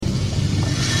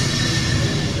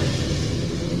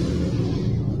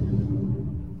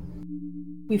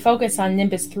We focus on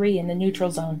Nimbus 3 in the neutral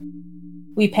zone.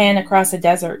 We pan across a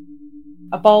desert.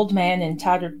 A bald man in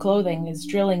tattered clothing is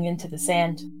drilling into the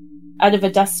sand. Out of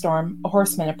a dust storm, a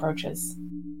horseman approaches.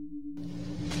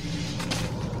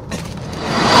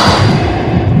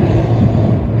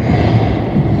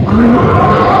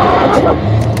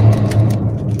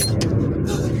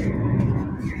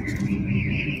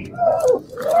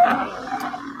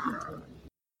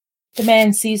 The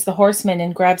man sees the horseman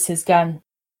and grabs his gun.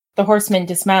 The horseman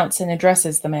dismounts and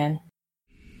addresses the man.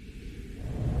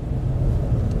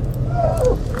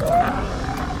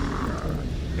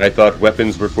 I thought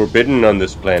weapons were forbidden on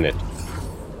this planet.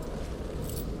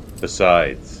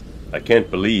 Besides, I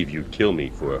can't believe you'd kill me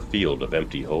for a field of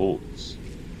empty holes.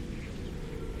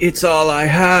 It's all I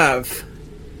have.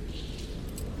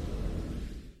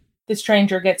 The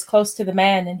stranger gets close to the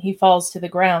man and he falls to the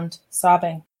ground,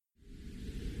 sobbing.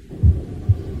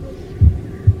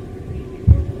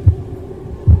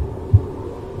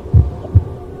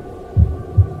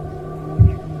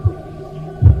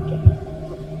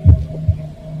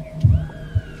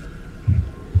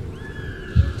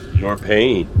 Your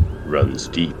pain runs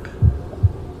deep.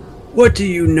 What do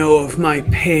you know of my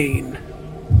pain?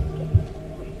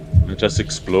 Let us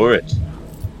explore it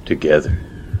together.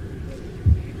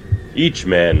 Each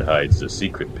man hides a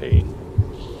secret pain.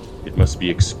 It must be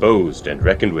exposed and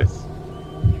reckoned with.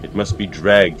 It must be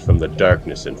dragged from the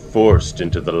darkness and forced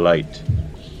into the light.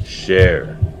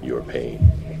 Share your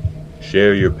pain.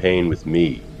 Share your pain with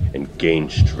me and gain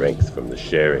strength from the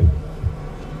sharing.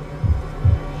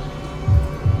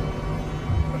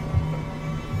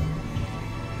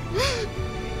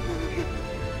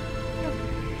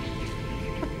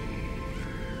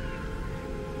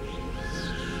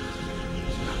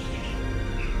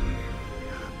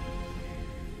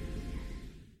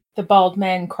 The bald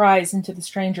man cries into the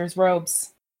stranger's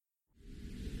robes.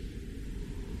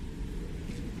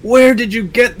 Where did you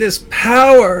get this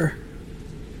power?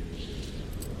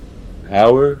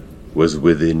 Power was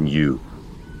within you.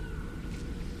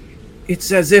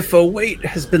 It's as if a weight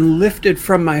has been lifted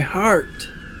from my heart.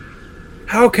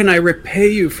 How can I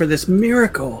repay you for this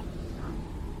miracle?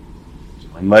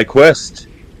 On my quest.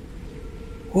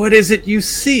 What is it you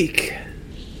seek?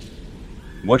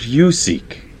 What you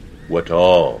seek. What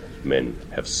all men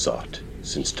have sought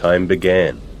since time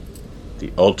began.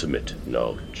 The ultimate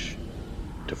knowledge.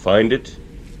 To find it,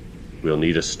 we'll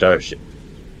need a starship.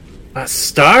 A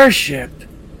starship?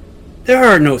 There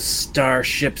are no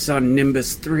starships on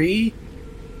Nimbus 3.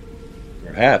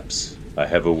 Perhaps I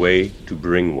have a way to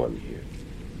bring one here.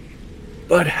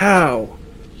 But how?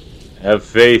 Have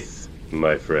faith,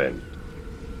 my friend.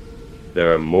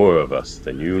 There are more of us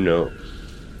than you know.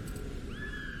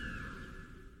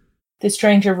 The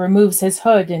stranger removes his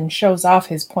hood and shows off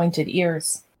his pointed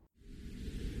ears.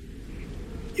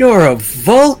 You're a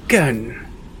Vulcan!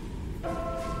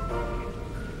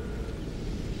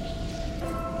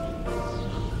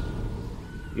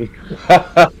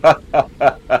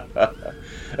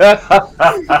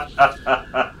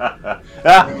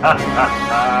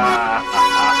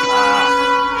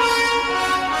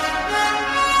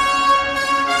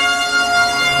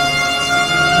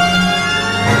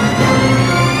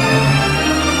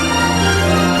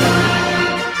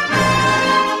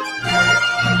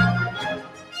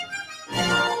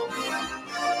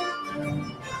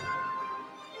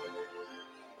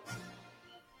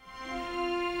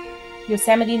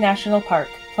 Yosemite National Park,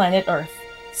 Planet Earth.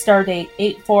 Stardate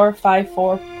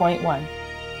 8454.1.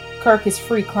 Kirk is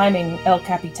free climbing El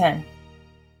Capitan.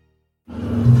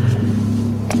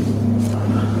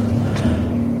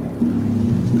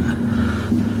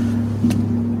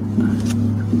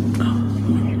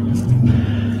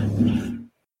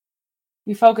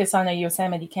 We focus on a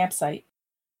Yosemite campsite.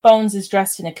 Bones is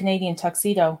dressed in a Canadian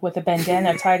tuxedo with a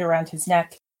bandana tied around his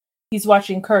neck. He's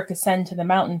watching Kirk ascend to the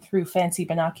mountain through fancy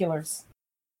binoculars.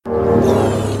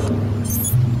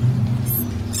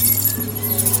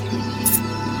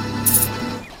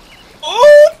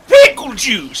 Oh, pickle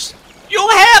juice!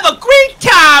 You'll have a great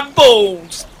time,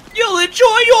 Bones! You'll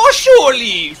enjoy your shore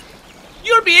leave!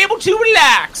 You'll be able to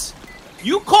relax!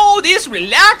 You call this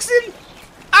relaxing?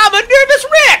 I'm a nervous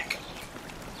wreck!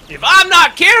 If I'm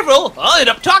not careful, I'll end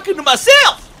up talking to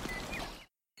myself!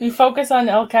 We focus on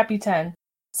El Capitan.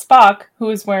 Spock, who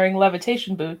is wearing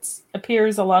levitation boots,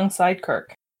 appears alongside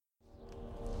Kirk.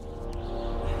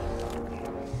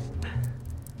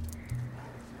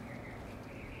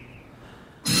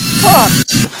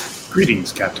 Spock!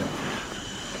 Greetings, Captain.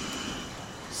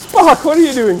 Spock, what are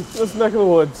you doing in this neck of the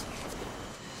woods?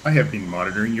 I have been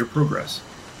monitoring your progress.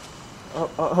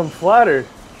 I'm flattered.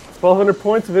 1,200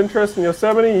 points of interest in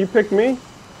Yosemite, you picked me?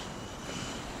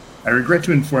 I regret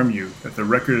to inform you that the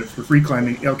record for free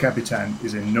climbing El Capitan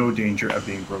is in no danger of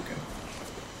being broken.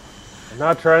 I'm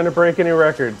not trying to break any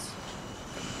records.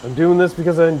 I'm doing this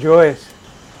because I enjoy it.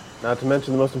 Not to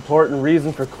mention the most important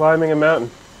reason for climbing a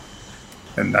mountain.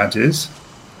 And that is?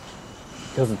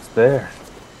 Because it's there.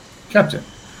 Captain,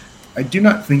 I do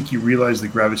not think you realize the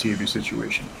gravity of your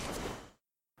situation.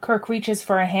 Kirk reaches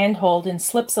for a handhold and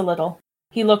slips a little.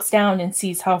 He looks down and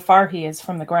sees how far he is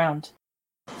from the ground.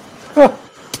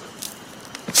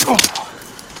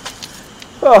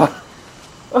 Oh,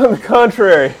 on the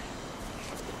contrary.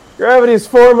 Gravity is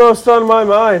foremost on my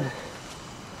mind.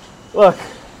 Look,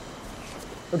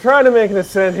 I'm trying to make an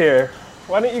ascent here.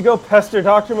 Why don't you go pester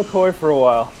Dr. McCoy for a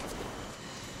while?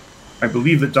 I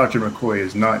believe that Dr. McCoy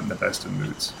is not in the best of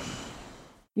moods.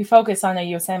 We focus on a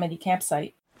Yosemite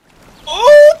campsite.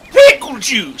 Oh, pickle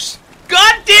juice!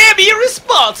 Goddamn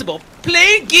irresponsible!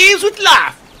 Playing games with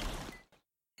life!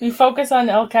 We focus on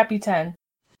El Capitan.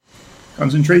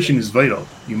 Concentration is vital.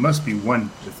 You must be one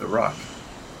with the rock.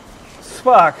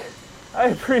 Spock, I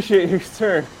appreciate your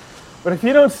concern, but if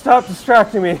you don't stop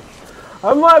distracting me,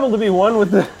 I'm liable to be one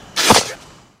with the...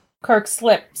 Kirk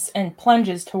slips and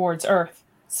plunges towards Earth.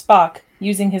 Spock,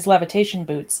 using his levitation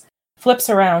boots, flips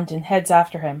around and heads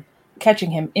after him,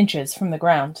 catching him inches from the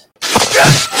ground.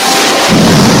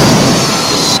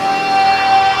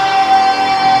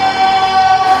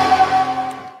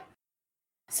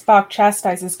 Spock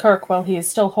chastises Kirk while he is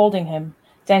still holding him,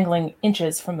 dangling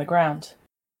inches from the ground.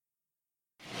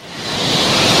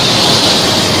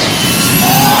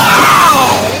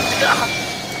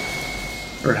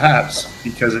 Perhaps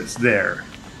because it's there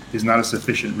is not a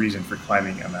sufficient reason for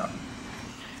climbing a mountain.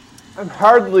 I'm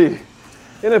hardly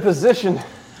in a position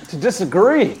to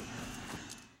disagree.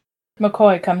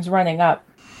 McCoy comes running up.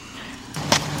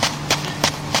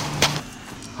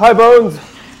 Hi, Bones.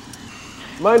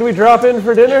 Mind we drop in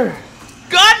for dinner?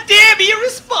 Goddamn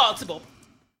irresponsible!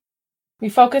 We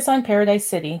focus on Paradise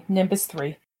City, Nimbus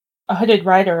 3. A hooded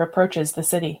rider approaches the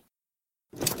city.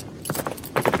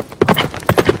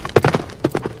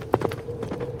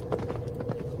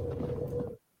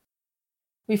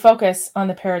 We focus on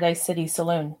the Paradise City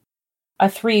saloon. A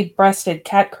three-breasted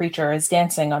cat creature is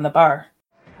dancing on the bar.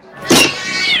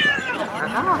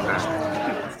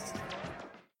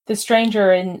 The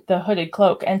stranger in the hooded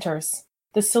cloak enters.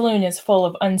 The saloon is full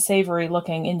of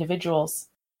unsavory-looking individuals.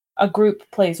 A group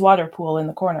plays water pool in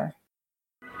the corner.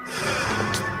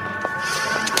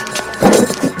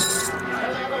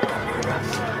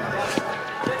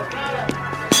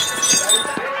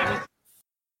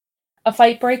 A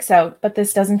fight breaks out, but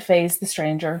this doesn't faze the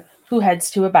stranger, who heads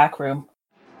to a back room.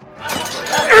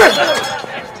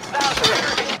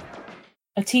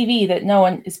 A TV that no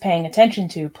one is paying attention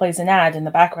to plays an ad in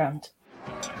the background.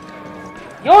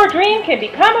 Your dream can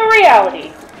become a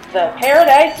reality. The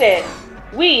Paradise Inn.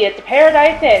 We at the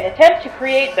Paradise Inn attempt to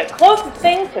create the closest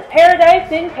thing to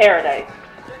paradise in paradise.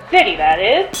 City, that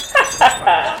is.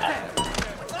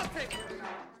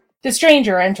 The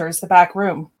stranger enters the back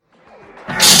room.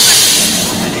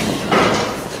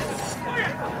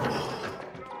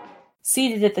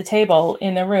 Seated at the table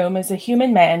in the room is a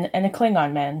human man and a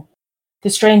Klingon man. The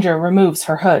stranger removes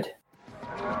her hood.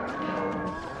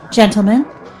 Gentlemen,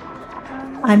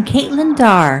 I'm Caitlin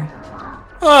Dar.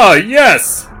 Ah,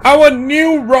 yes! Our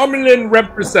new Romulan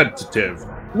representative.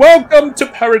 Welcome to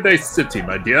Paradise City,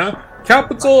 my dear.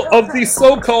 Capital of the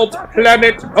so-called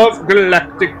Planet of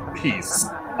Galactic Peace.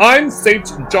 I'm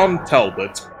St. John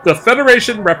Talbot, the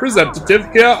Federation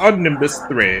representative here on Nimbus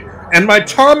 3, and my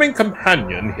charming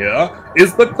companion here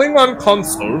is the Klingon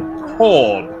consul,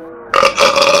 Cord.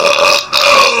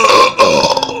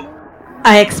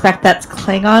 I expect that's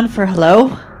Klingon for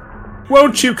hello?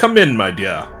 Won't you come in, my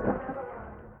dear?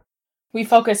 We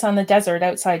focus on the desert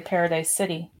outside Paradise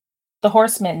City. The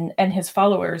horseman and his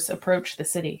followers approach the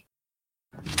city.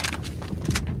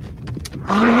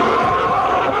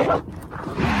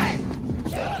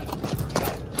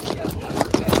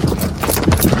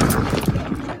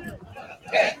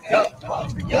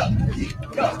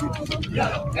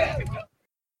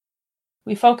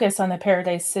 We focus on the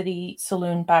Paradise City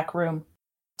saloon back room.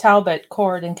 Talbot,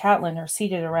 Cord, and Caitlin are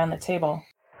seated around the table.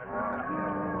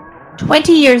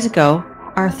 20 years ago,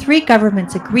 our three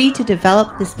governments agreed to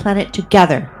develop this planet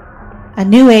together. A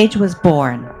new age was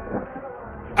born.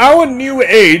 Our new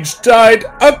age died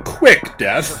a quick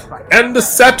death, and the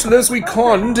settlers we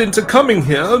conned into coming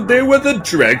here, they were the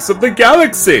dregs of the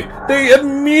galaxy. They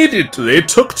immediately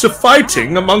took to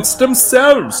fighting amongst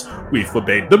themselves. We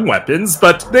forbade them weapons,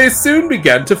 but they soon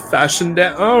began to fashion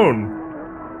their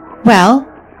own. Well,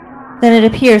 then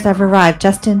it appears I've arrived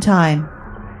just in time.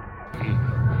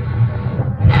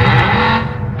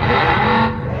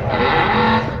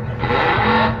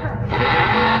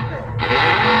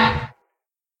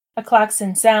 A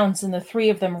klaxon sounds and the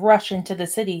three of them rush into the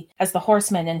city as the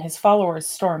horseman and his followers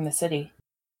storm the city.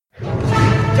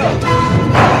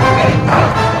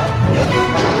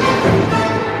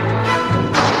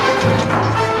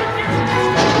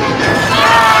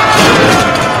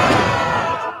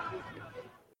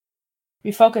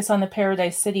 We focus on the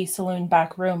Paradise City saloon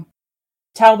back room.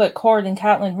 Talbot, Cord, and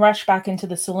Catelyn rush back into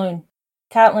the saloon.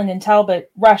 Catelyn and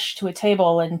Talbot rush to a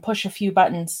table and push a few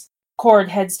buttons. Cord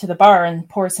heads to the bar and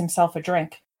pours himself a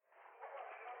drink.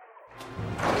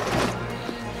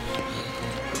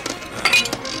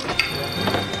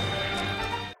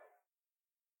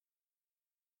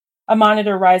 A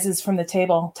monitor rises from the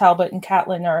table Talbot and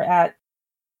Catelyn are at.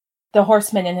 The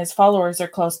horseman and his followers are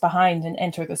close behind and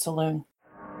enter the saloon.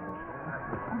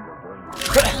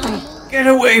 Get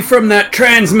away from that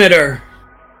transmitter!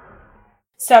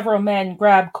 Several men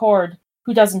grab Cord,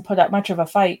 who doesn't put up much of a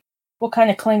fight. What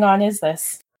kind of Klingon is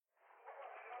this?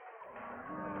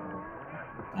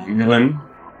 Yulin,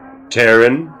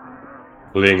 Terran,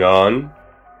 Klingon,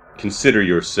 consider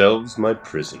yourselves my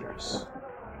prisoners.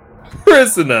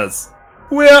 Prisoners!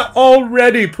 We're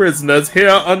already prisoners here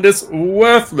on this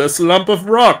worthless lump of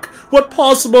rock. What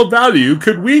possible value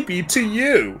could we be to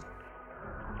you?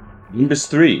 Nimbus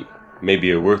 3 may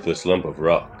be a worthless lump of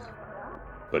rock,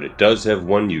 but it does have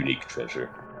one unique treasure.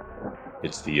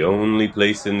 It's the only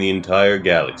place in the entire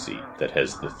galaxy that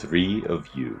has the three of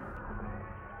you.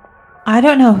 I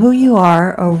don't know who you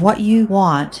are or what you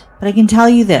want, but I can tell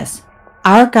you this.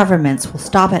 Our governments will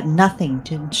stop at nothing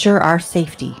to ensure our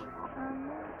safety.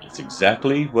 It's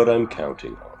exactly what I'm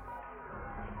counting on.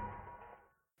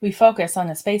 We focus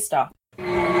on a space dock.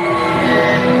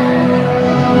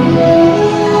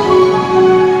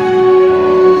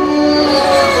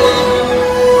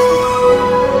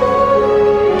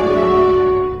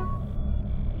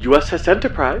 USS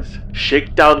Enterprise,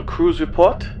 shakedown cruise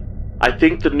report. I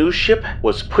think the new ship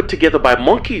was put together by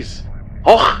monkeys.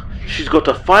 Oh, she's got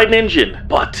a fine engine,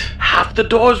 but half the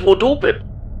doors won't open.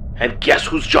 And guess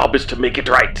whose job is to make it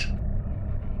right?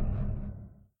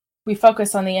 We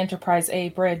focus on the Enterprise A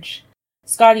bridge.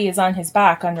 Scotty is on his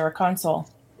back under a console.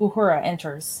 Uhura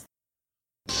enters.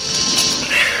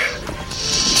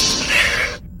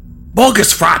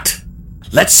 Bogus frat!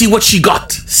 Let's see what she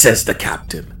got, says the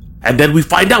captain. And then we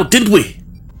find out, didn't we?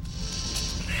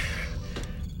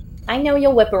 I know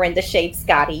you'll whip her into shape,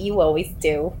 Scotty. You always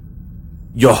do.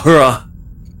 Uhura,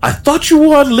 I thought you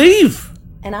were on leave.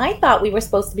 And I thought we were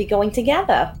supposed to be going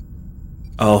together.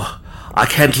 Oh, I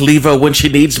can't leave her when she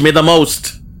needs me the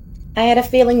most. I had a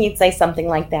feeling you'd say something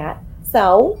like that.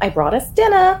 So, I brought us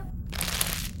dinner.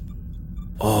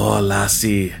 Oh,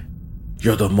 lassie,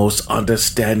 you're the most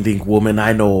understanding woman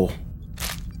I know.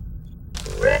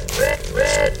 Red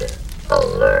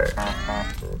alert.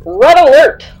 Red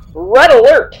alert! Red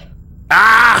alert!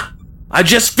 Ah! I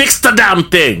just fixed the damn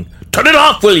thing! Turn it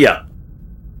off, will ya?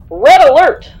 Red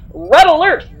alert! Red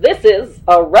alert! This is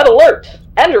a red alert!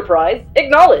 Enterprise,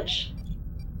 acknowledge!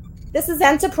 This is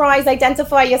Enterprise.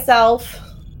 Identify yourself.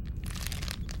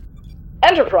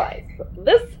 Enterprise,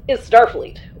 this is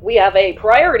Starfleet. We have a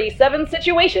Priority 7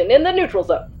 situation in the neutral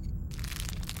zone.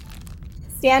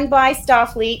 Stand by,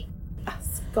 Starfleet.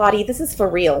 Scotty, this is for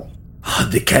real.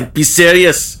 They can't be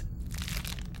serious.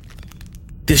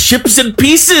 The ship's in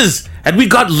pieces, and we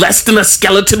got less than a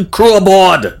skeleton crew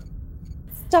aboard.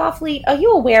 Starfleet, are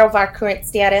you aware of our current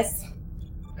status?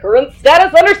 Current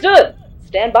status understood.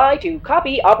 Stand by to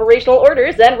copy operational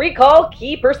orders and recall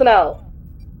key personnel.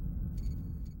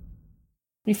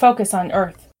 We focus on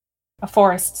Earth. A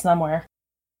forest somewhere.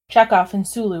 Chekhov and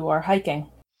Sulu are hiking.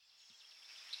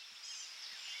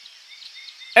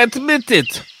 Admit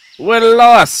it. We're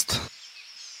lost.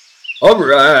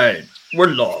 Alright, we're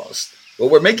lost.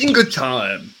 But we're making good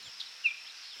time.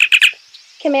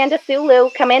 Commander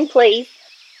Sulu, come in, please.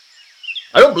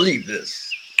 I don't believe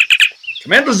this.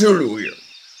 Commander Zulu here.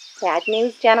 Bad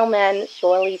news, gentlemen.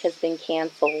 Shore leave has been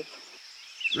cancelled.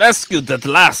 Rescued at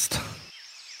last.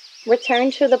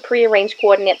 Return to the pre-arranged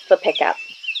coordinates for pickup.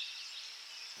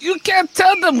 You can't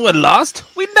tell them we're lost.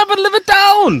 We never live it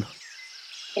down.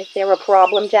 Is there a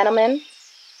problem, gentlemen?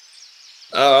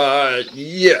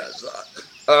 Yes.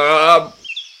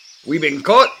 We've been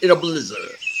caught in a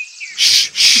blizzard.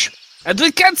 Shh, shh. And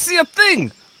we can't see a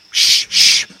thing. Shh,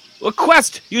 shh.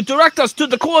 Request you direct us to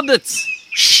the coordinates.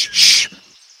 Shh, shh.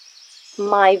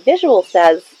 My visual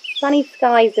says sunny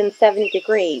skies and 70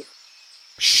 degrees.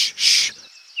 Shh, shh.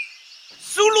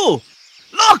 Sulu,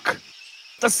 look!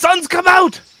 The sun's come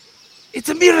out! It's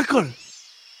a miracle!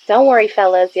 Don't worry,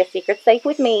 fellas. Your secret's safe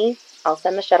with me. I'll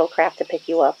send the shuttlecraft to pick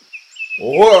you up.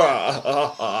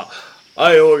 I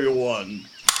owe you one.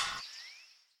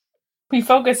 We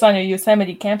focus on a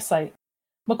Yosemite campsite.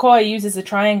 McCoy uses a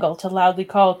triangle to loudly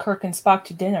call Kirk and Spock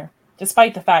to dinner,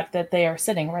 despite the fact that they are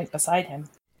sitting right beside him.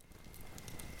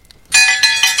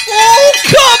 Oh,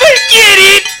 come and get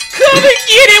it! Come and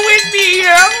get it with me!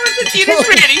 The dinner's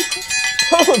ready!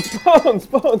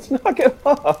 Bones, knock it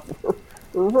off!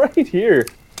 We're right here.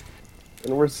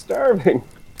 And we're starving.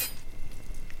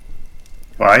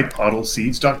 Buy pottle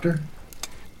seeds, Doctor?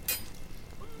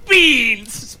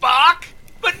 Beans, Spock!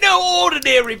 But no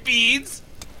ordinary beans!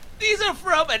 These are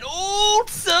from an old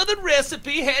southern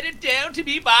recipe handed down to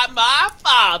me by my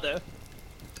father.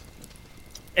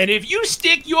 And if you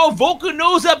stick your Vulcan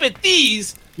nose up at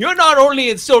these, you're not only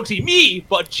insulting me,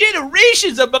 but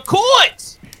generations of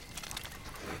McCoys!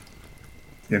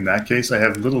 In that case, I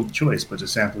have little choice but to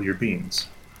sample your beans.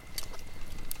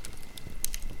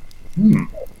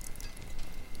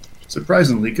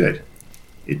 Surprisingly good.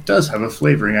 It does have a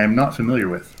flavoring I am not familiar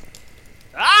with.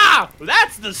 Ah,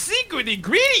 that's the secret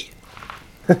ingredient!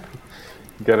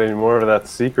 Got any more of that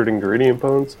secret ingredient,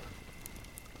 Bones?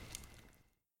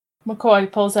 McCoy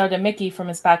pulls out a Mickey from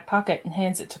his back pocket and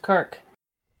hands it to Kirk.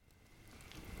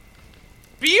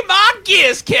 Be my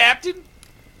guest, Captain!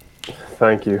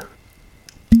 Thank you.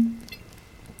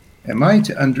 Am I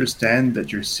to understand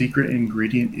that your secret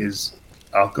ingredient is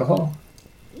alcohol?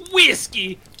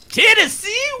 Whiskey!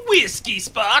 Tennessee whiskey,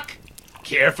 Spock!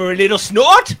 Care for a little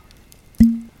snort?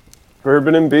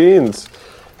 Bourbon and beans.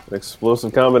 An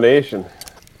explosive combination.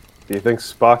 Do you think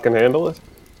Spock can handle it?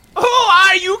 Oh,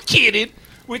 are you kidding?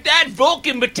 With that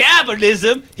Vulcan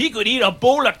metabolism, he could eat a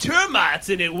bowl of termites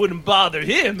and it wouldn't bother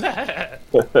him.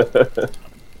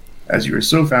 As you are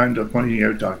so fond of pointing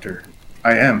out, Doctor,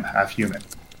 I am half human.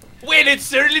 Well, it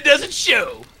certainly doesn't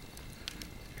show.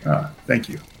 Ah, thank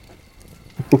you.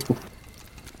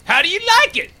 How do you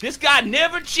like it? This guy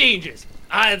never changes.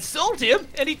 I insult him,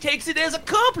 and he takes it as a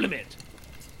compliment.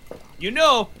 You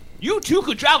know, you two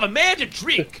could drive a man to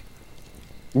drink.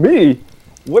 Me?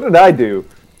 What did I do?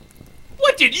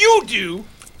 What did you do?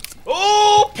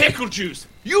 Oh, pickle juice.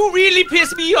 You really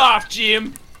piss me off,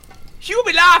 Jim.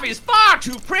 Human life is far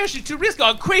too precious to risk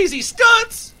on crazy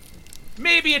stunts.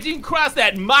 Maybe it didn't cross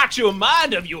that macho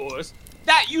mind of yours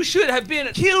that you should have been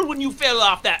killed when you fell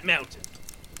off that mountain.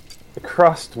 It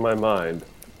crossed my mind.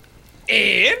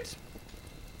 And?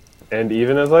 And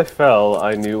even as I fell,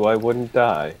 I knew I wouldn't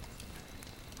die.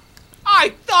 I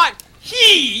thought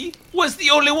he was the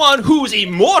only one who's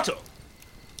immortal.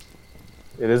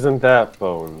 It isn't that,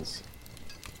 Bones.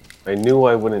 I knew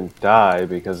I wouldn't die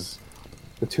because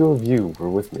the two of you were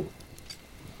with me.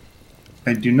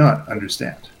 I do not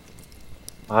understand.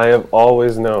 I have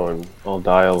always known I'll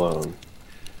die alone.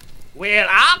 Well,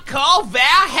 I'll call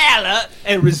Valhalla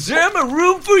and reserve a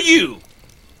room for you.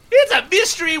 It's a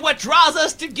mystery what draws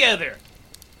us together.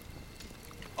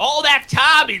 All that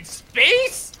time in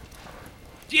space?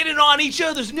 Getting on each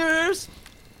other's nerves?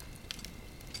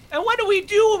 And what do we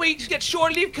do when we just get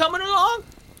short leave coming along?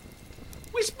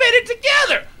 We spend it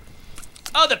together.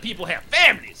 Other people have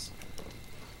families.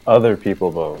 Other people,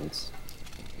 Bones.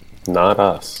 Not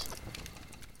us.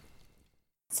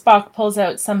 Spock pulls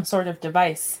out some sort of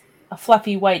device. A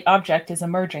fluffy white object is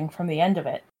emerging from the end of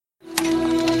it.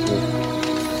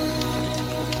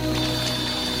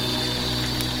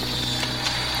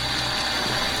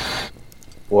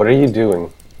 What are you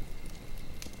doing?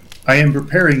 I am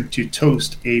preparing to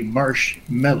toast a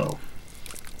marshmallow.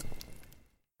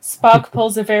 Spock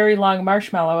pulls a very long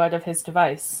marshmallow out of his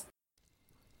device.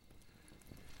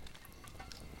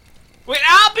 Well,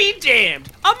 I'll be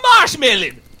damned! A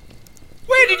marshmallow!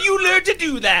 Where did you learn to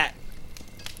do that?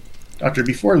 Doctor,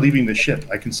 before leaving the ship,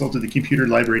 I consulted the computer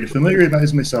library to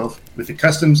familiarize myself with the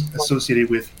customs associated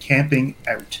with camping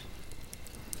out.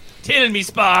 Tell me,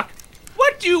 Spock,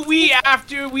 what do we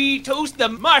after we toast the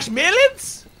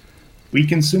marshmallows? We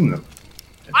consume them.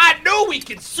 I know we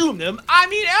consume them. I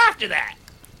mean after that.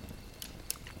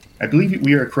 I believe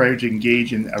we are required to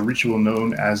engage in a ritual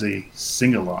known as a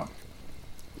sing-along.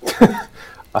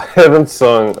 I haven't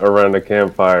sung around a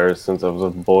campfire since I was a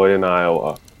boy in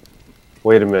Iowa.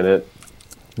 Wait a minute.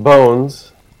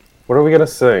 Bones, what are we gonna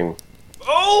sing?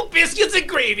 Oh, biscuits and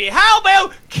gravy. How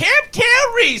about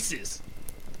Camptown Races?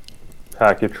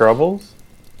 Pack your troubles?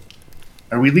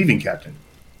 Are we leaving, Captain?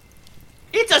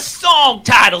 It's a song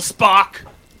title, Spock.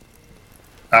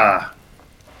 Ah.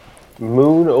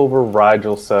 Moon over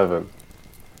Rigel 7.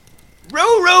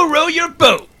 Row, row, row your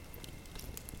boat.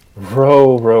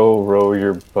 Row, row, row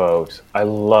your boat. I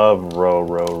love row,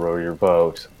 row, row your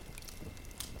boat.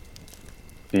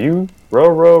 Do you row,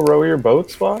 row, row your boat,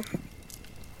 Spock?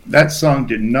 That song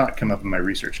did not come up in my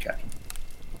research, Captain.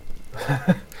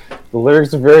 The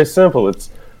lyrics are very simple. It's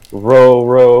Row,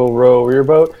 row, row your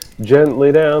boat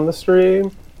gently down the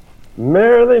stream.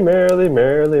 Merrily, merrily,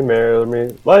 merrily,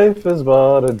 merrily, life is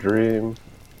but a dream.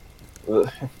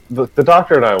 The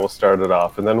doctor and I will start it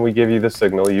off, and then we give you the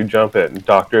signal. You jump in.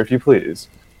 Doctor, if you please.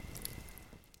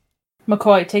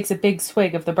 McCoy takes a big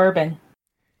swig of the bourbon.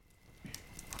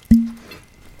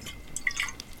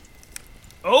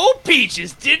 Old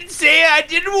Peaches didn't say I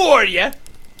didn't warn you.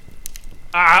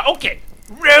 Okay.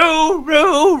 Row,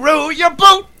 row, row your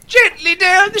boat gently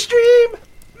down the stream.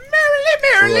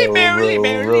 Merrily, merrily, merrily, row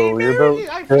merrily, your merrily,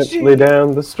 boat gently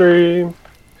down the stream.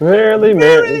 Merrily,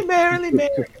 merrily, merrily,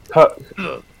 merrily.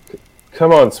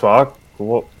 Come on, Spock.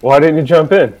 Why didn't you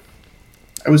jump in?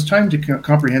 I was trying to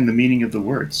comprehend the meaning of the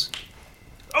words.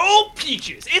 Oh,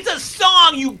 Peaches, it's a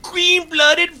song, you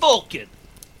green-blooded Vulcan.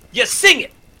 You sing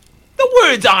it. The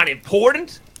words aren't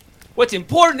important. What's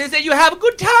important is that you have a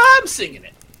good time singing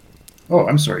it. Oh,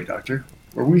 I'm sorry, Doctor.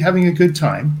 Were we having a good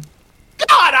time?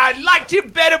 God, I liked him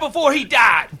better before he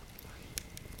died.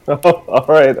 All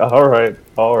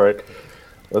right.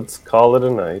 Let's call it a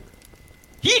night.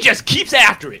 He just keeps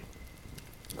after it.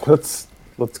 Let's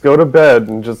go to bed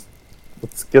and just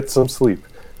let's get some sleep.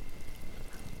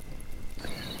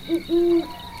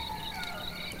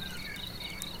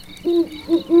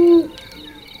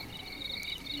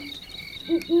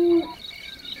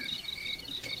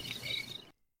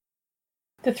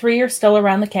 The three are still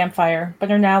around the campfire,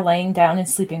 but are now laying down in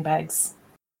sleeping bags.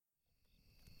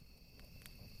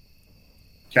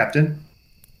 Captain?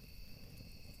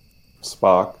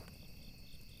 Spock,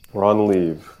 we're on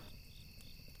leave.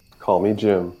 Call me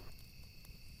Jim.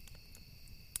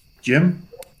 Jim?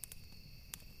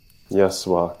 Yes,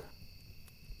 Spock.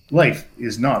 Life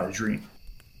is not a dream.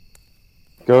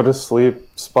 Go to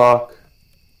sleep, Spock.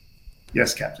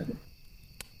 Yes, Captain.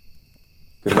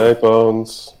 Good night,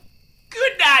 Bones.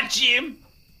 Good night, Jim.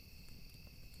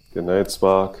 Good night,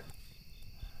 Spock.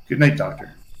 Good night,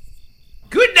 Doctor.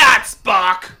 Good night,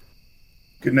 Spock.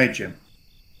 Good night, Jim.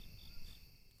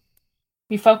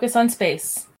 We focus on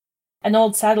space. An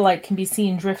old satellite can be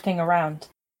seen drifting around.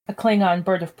 A Klingon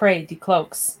bird of prey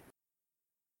decloaks.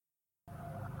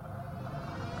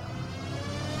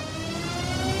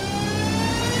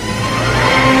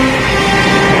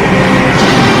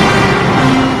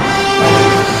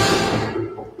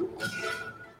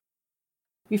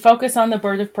 We focus on the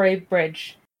bird of prey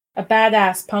bridge. A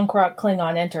badass punk rock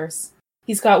Klingon enters.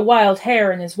 He's got wild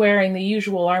hair and is wearing the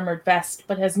usual armored vest,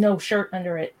 but has no shirt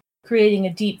under it, creating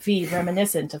a deep V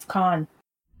reminiscent of Khan.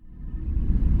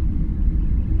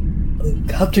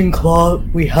 Captain Claw,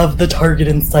 we have the target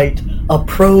in sight. A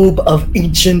probe of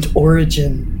ancient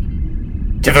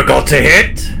origin. Difficult to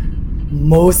hit?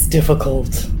 Most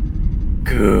difficult.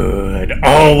 Good.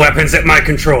 All weapons at my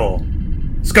control.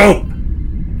 Scope!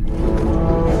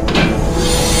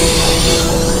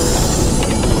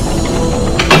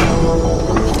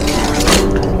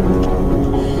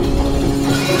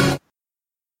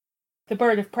 The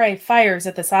bird of prey fires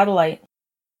at the satellite.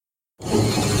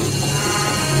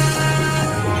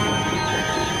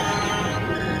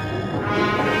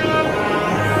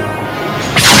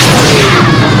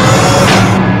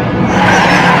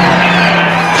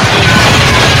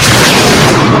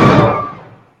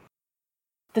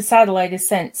 The satellite is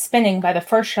sent spinning by the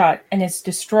first shot and is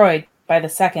destroyed by the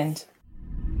second.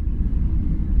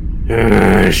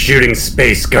 Shooting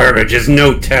space garbage is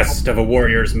no test of a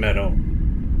warrior's mettle.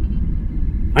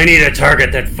 I need a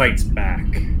target that fights back.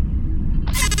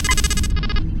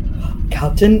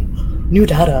 Captain, new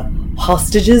data.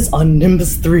 Hostages on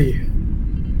Nimbus 3.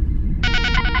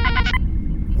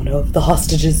 One of the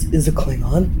hostages is a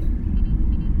Klingon.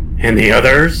 And the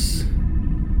others?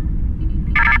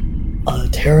 A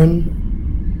Terran.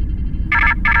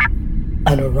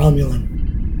 And a Romulan.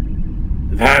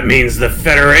 That means the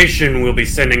Federation will be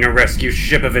sending a rescue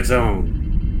ship of its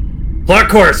own. Plot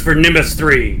course for Nimbus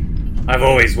 3. I've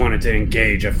always wanted to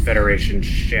engage a Federation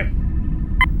ship.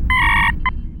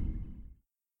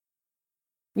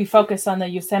 We focus on the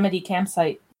Yosemite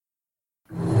campsite.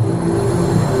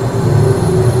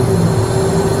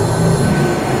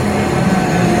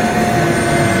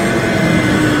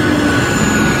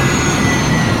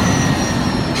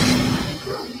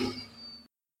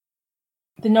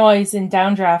 The noise and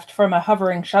downdraft from a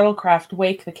hovering shuttlecraft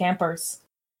wake the campers.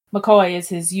 McCoy is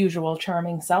his usual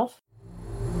charming self.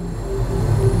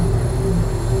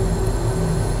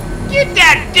 Get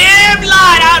that damn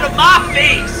light out of my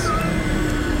face!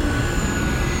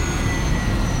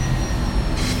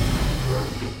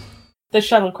 The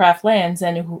shuttlecraft lands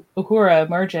and Uhura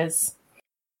emerges.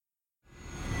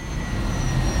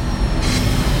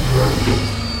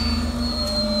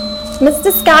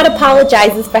 Mr. Scott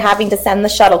apologizes for having to send the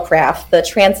shuttlecraft. The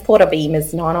transporter beam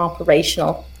is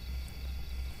non-operational.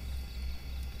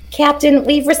 Captain,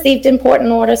 we've received important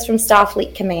orders from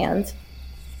Starfleet Command.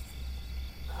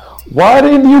 Why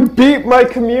didn't you beep my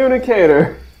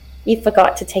communicator? You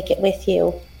forgot to take it with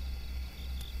you.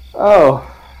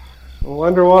 Oh, I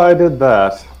wonder why I did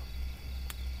that.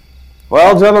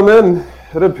 Well, gentlemen,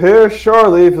 it appears shore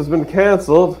leave has been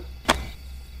cancelled.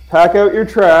 Pack out your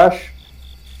trash.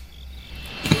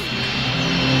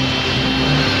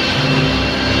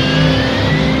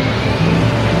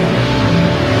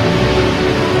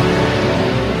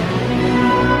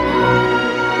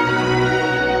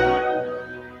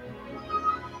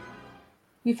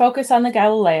 We focus on the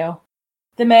Galileo.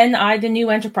 The men eye the new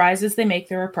Enterprise as they make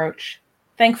their approach.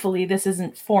 Thankfully, this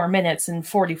isn't 4 minutes and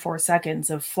 44 seconds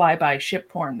of flyby ship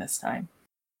porn this time.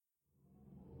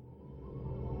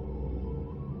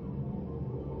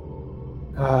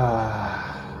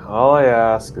 All I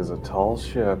ask is a tall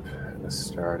ship and a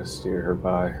star to steer her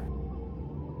by.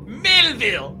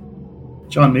 Melville!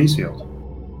 John Masefield.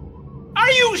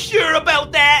 Are you sure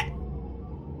about that?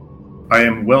 I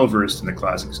am well versed in the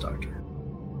classics, Doctor.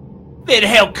 Then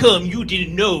how come you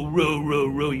didn't know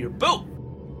row your boat?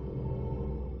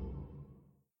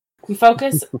 We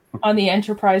focus on the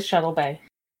Enterprise shuttle bay.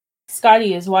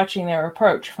 Scotty is watching their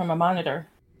approach from a monitor.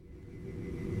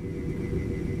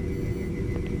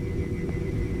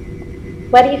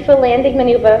 Ready for landing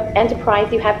maneuver.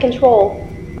 Enterprise, you have control.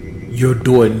 You're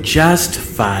doing just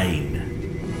fine.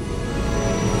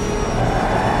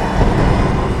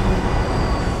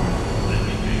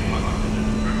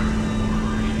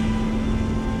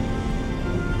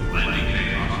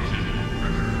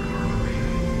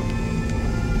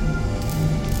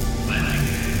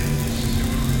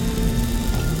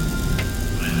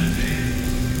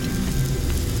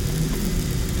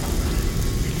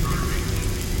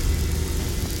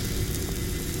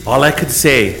 All I could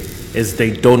say is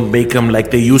they don't make them like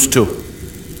they used to.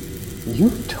 You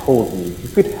told me you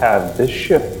could have this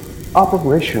ship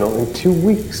operational in 2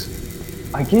 weeks.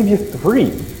 I gave you 3.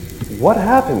 What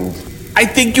happened? I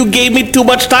think you gave me too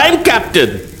much time,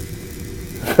 Captain.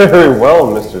 Very well,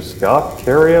 Mr. Scott.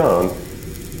 Carry on.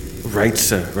 Right,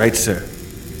 sir. Right, sir.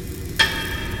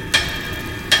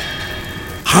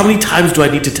 How many times do I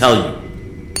need to tell you?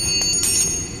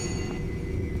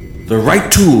 The right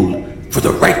tool for the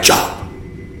right job.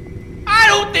 I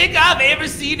don't think I've ever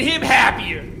seen him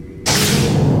happier.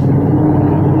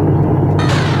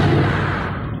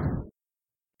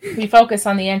 We focus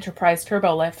on the Enterprise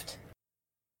turbo lift.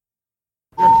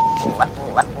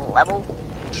 Level.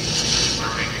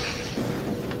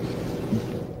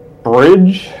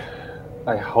 Bridge?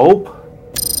 I hope?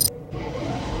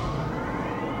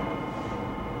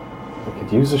 I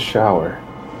could use a shower.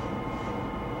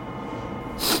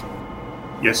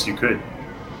 Yes, you could.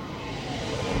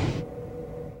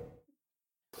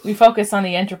 We focus on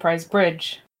the Enterprise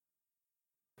bridge.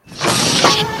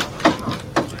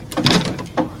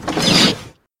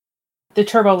 The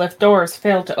turbolift doors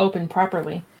failed to open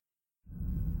properly.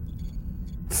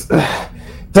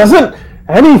 Doesn't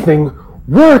anything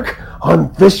work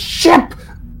on this ship?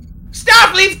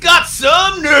 Starfleet's got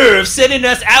some nerve sending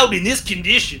us out in this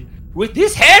condition with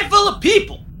this handful of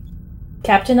people.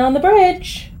 Captain on the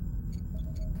bridge.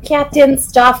 Captain,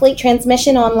 Starfleet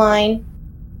transmission online.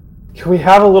 Can we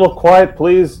have a little quiet,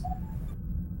 please?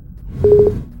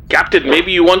 Captain,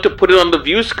 maybe you want to put it on the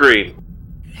view screen.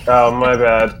 Oh, my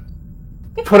bad.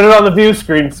 Put it on the view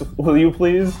screen, will you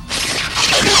please?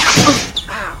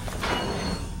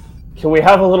 Can we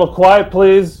have a little quiet,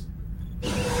 please?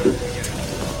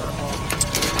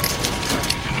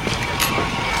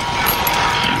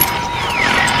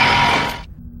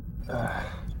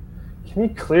 Can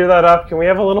you clear that up? Can we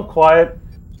have a little quiet?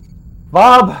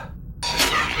 Bob?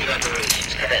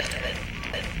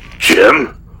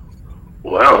 Jim?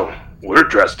 Well, we're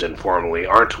dressed informally,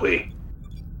 aren't we?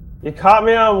 You caught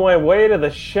me on my way to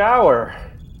the shower.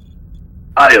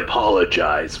 I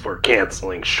apologize for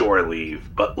canceling shore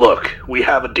leave, but look, we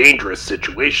have a dangerous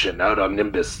situation out on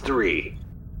Nimbus 3.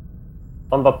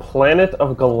 On the planet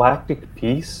of galactic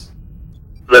peace?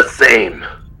 The same.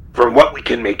 From what we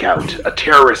can make out, a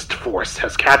terrorist force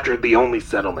has captured the only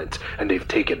settlement, and they've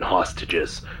taken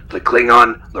hostages. The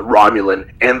Klingon, the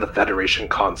Romulan, and the Federation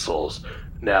consuls.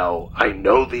 Now, I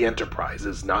know the Enterprise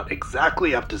is not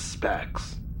exactly up to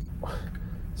specs.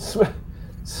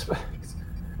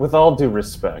 With all due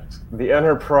respect, the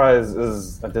Enterprise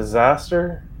is a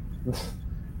disaster?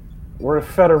 We're a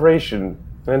Federation,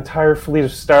 an entire fleet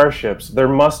of starships. There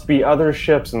must be other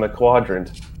ships in the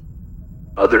quadrant.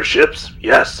 Other ships,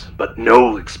 yes, but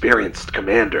no experienced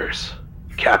commanders.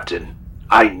 Captain,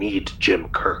 I need Jim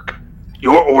Kirk.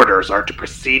 Your orders are to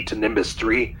proceed to Nimbus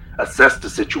 3, assess the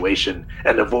situation,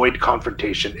 and avoid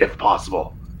confrontation if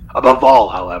possible. Above all,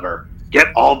 however, get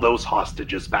all those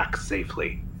hostages back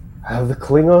safely. Have the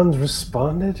Klingons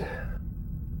responded?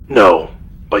 No,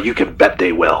 but you can bet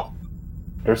they will.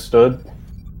 Understood.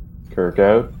 Kirk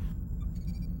out.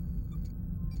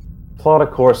 Plot a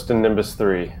course to Nimbus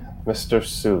 3. Mr.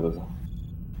 Sulu.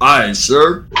 Aye,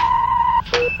 sir.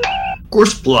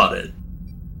 Course plotted.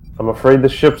 I'm afraid the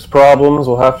ship's problems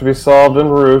will have to be solved en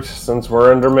route. Since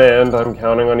we're undermanned, I'm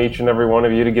counting on each and every one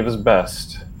of you to give his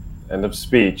best. End of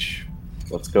speech.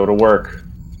 Let's go to work.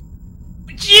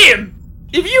 Jim,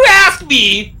 if you ask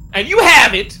me, and you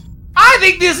haven't, I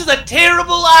think this is a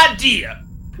terrible idea.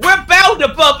 We're bound to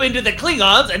bump into the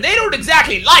Klingons, and they don't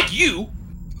exactly like you.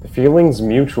 The feeling's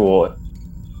mutual.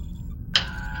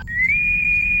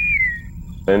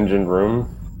 Engine room.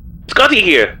 Scotty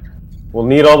here. We'll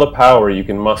need all the power you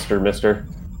can muster, mister.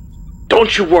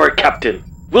 Don't you worry, Captain.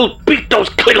 We'll beat those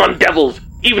Klingon devils,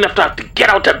 even if I have to get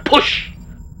out and push.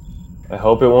 I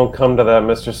hope it won't come to that,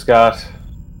 Mr. Scott.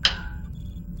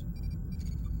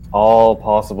 All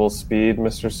possible speed,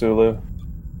 Mr. Sulu.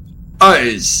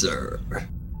 Aye, sir.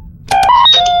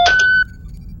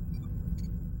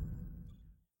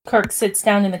 Kirk sits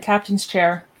down in the captain's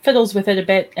chair, fiddles with it a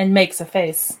bit, and makes a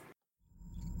face.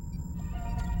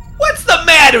 What's the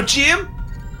matter, Jim?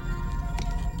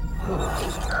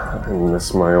 I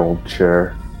miss my old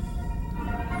chair.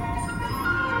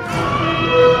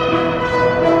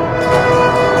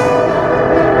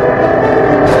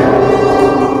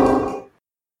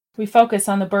 We focus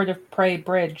on the Bird of Prey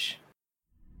bridge.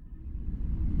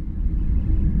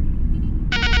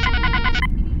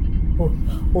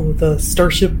 Oh, the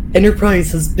Starship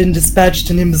Enterprise has been dispatched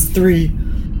to Nimbus 3.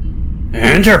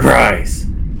 Enterprise?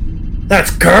 That's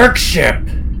Kirk's ship!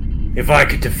 If I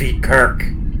could defeat Kirk.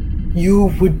 You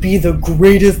would be the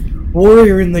greatest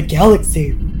warrior in the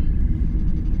galaxy.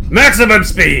 Maximum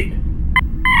speed!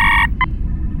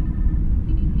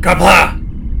 Kapla!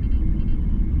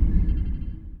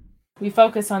 We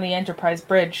focus on the Enterprise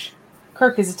bridge.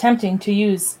 Kirk is attempting to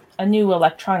use a new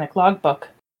electronic logbook.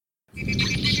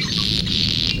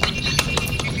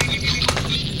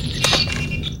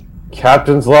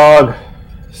 Captain's log.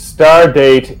 Star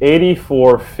date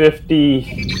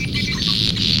 8450.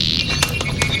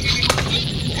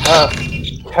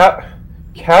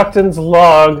 Captain's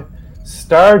log.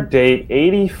 Star date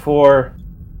 84.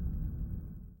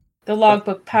 The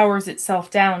logbook powers itself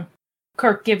down.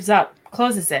 Kirk gives up,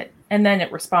 closes it, and then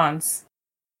it responds.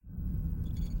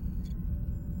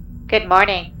 Good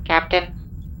morning, Captain.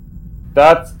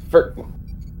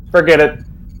 Forget it.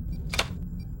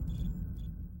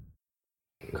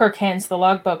 Kirk hands the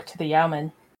logbook to the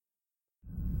Yowman.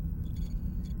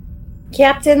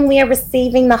 Captain, we are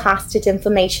receiving the hostage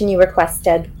information you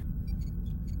requested.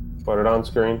 Put it on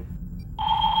screen.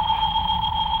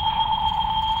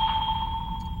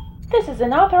 This is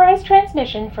an authorized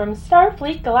transmission from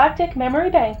Starfleet Galactic Memory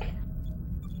Bank.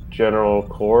 General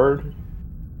Cord?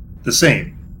 The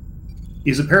same.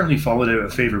 He's apparently fallen out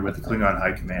of favor with the Klingon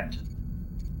High Command.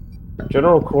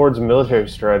 General Cord's military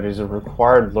strategies are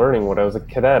required learning when I was a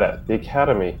cadet at the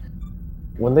Academy.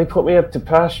 When they put me up to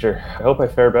pasture, I hope I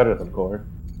fare better than Cord.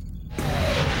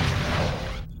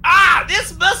 Ah,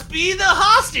 this must be the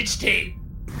hostage tape!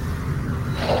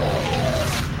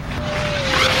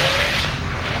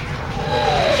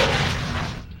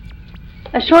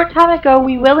 A short time ago,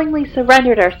 we willingly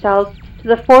surrendered ourselves to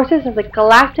the forces of the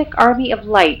Galactic Army of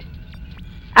Light.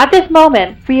 At this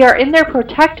moment, we are in their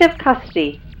protective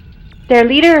custody. Their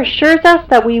leader assures us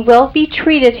that we will be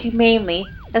treated humanely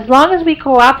as long as we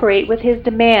cooperate with his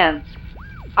demands.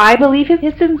 I believe in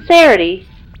his sincerity.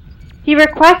 He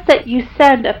requests that you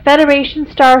send a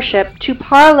Federation starship to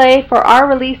Parley for our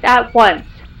release at once.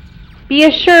 Be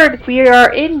assured we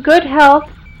are in good health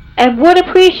and would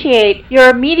appreciate your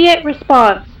immediate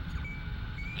response.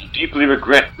 I deeply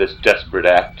regret this desperate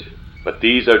act, but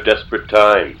these are desperate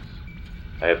times.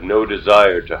 I have no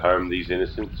desire to harm these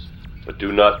innocents, but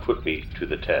do not put me to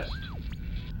the test.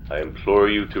 I implore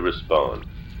you to respond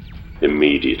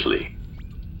immediately.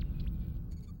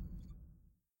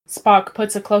 Spock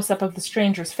puts a close-up of the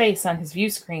stranger's face on his view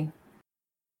screen.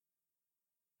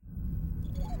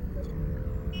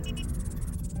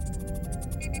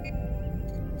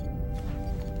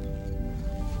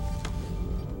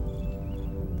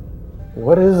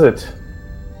 What is it?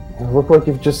 You look like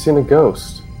you've just seen a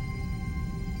ghost.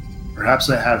 Perhaps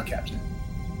I have, Captain.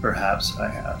 Perhaps I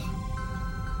have.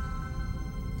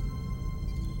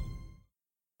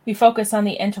 We focus on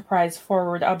the Enterprise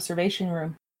forward observation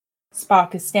room.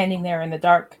 Spock is standing there in the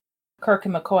dark. Kirk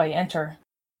and McCoy enter.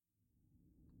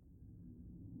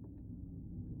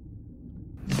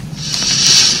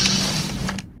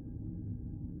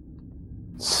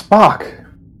 Spock!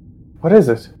 What is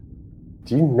it?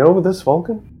 Do you know this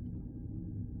Vulcan?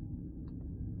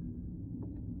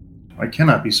 I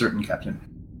cannot be certain, Captain.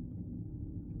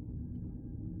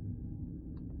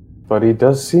 But he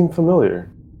does seem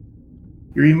familiar.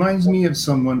 He reminds me of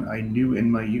someone I knew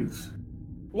in my youth.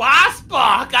 Why,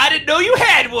 Spock? I didn't know you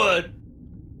had one!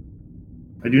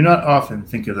 I do not often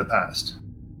think of the past.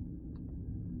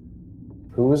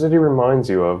 Who is it he reminds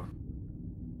you of?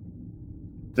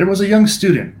 There was a young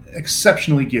student,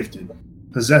 exceptionally gifted,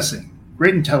 possessing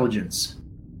great intelligence.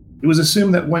 It was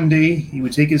assumed that one day he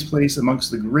would take his place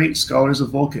amongst the great scholars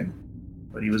of Vulcan,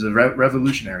 but he was a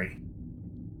revolutionary.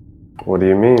 What do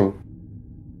you mean?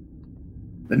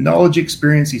 The knowledge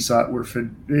experience he sought were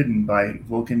forbidden by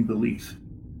Vulcan belief.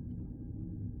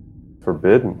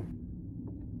 Forbidden?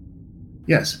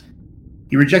 Yes.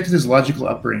 He rejected his logical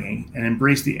upbringing and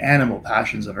embraced the animal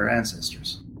passions of our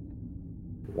ancestors.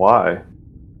 Why?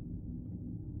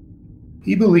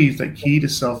 He believed that key to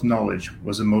self-knowledge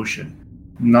was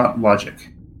emotion, not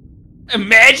logic.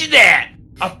 Imagine that!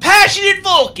 A passionate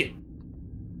Vulcan!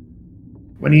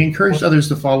 When he encouraged others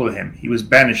to follow him, he was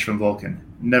banished from Vulcan,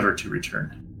 never to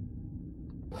return.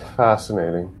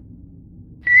 Fascinating.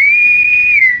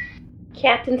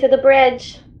 Captain to the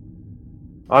bridge.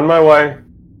 On my way.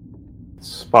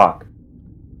 Spock.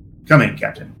 Coming,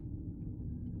 Captain.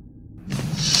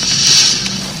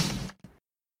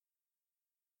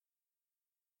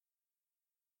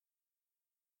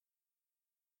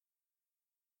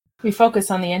 We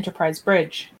focus on the Enterprise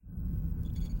bridge.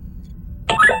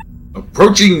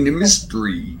 Approaching Nimbus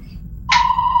 3.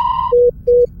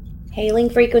 Hailing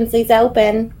frequencies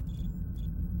open.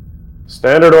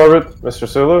 Standard orbit, Mr.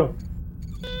 Sulu.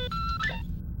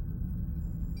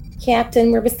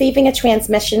 Captain, we're receiving a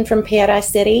transmission from Paradise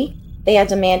City. They are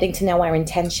demanding to know our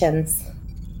intentions.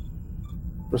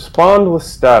 Respond with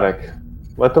static.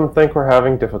 Let them think we're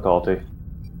having difficulty.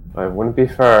 I wouldn't be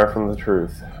far from the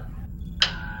truth.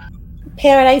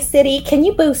 Paradise City, can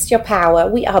you boost your power?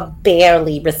 We are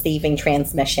barely receiving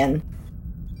transmission.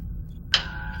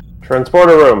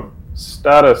 Transporter room.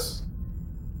 Status.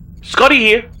 Scotty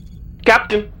here.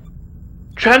 Captain.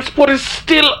 Transport is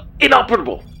still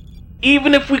inoperable.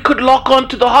 Even if we could lock on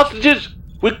to the hostages,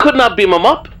 we could not beam them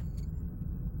up.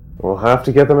 We'll have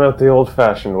to get them out the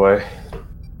old-fashioned way.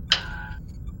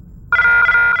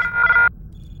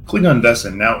 Klingon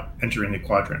Vesa now entering the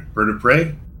quadrant. Bird of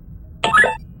prey.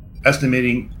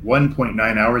 Estimating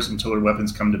 1.9 hours until her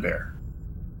weapons come to bear.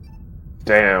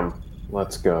 Damn.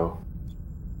 Let's go.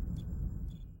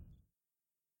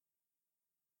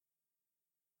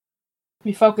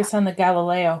 We focus on the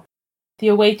Galileo. The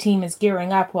away team is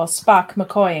gearing up while Spock,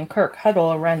 McCoy, and Kirk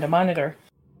huddle around a monitor.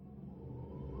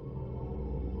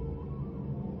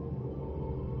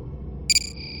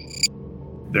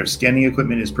 Their scanning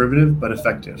equipment is primitive but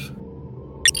effective.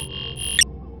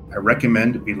 I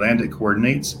recommend we land at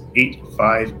coordinates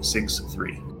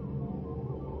 8563.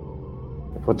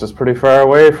 It puts us pretty far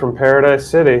away from Paradise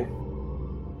City.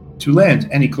 To land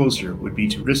any closer would be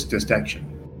to risk detection.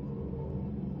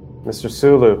 Mr.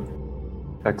 Sulu,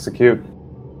 execute.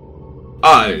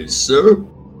 Aye, sir.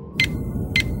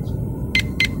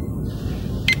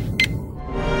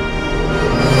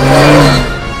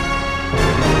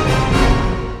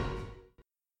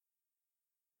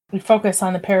 We focus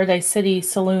on the Paradise City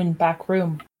saloon back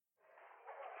room.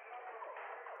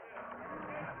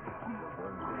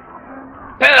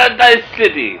 Paradise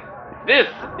City. This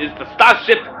is the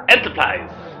Starship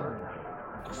Enterprise.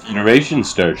 Federation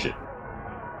Starship.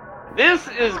 This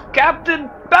is Captain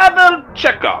Pavel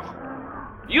Chekhov.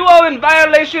 You are in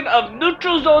violation of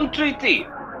Neutral Zone Treaty.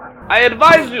 I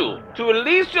advise you to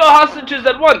release your hostages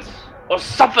at once, or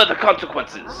suffer the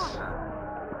consequences.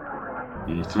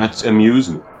 Your threats amuse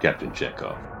me, Captain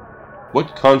Chekhov.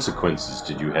 What consequences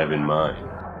did you have in mind?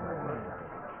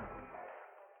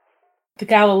 The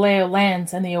Galileo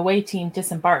lands and the away team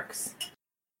disembarks.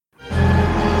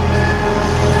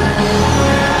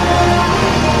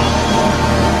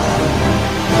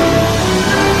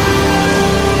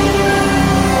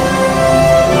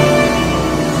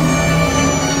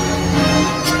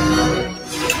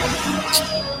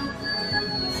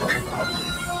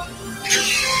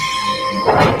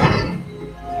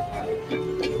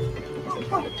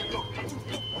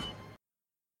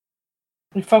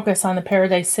 We focus on the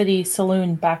Paradise City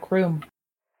saloon back room.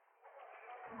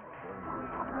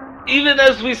 Even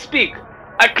as we speak,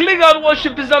 a Klingon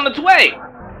warship is on its way.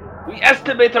 We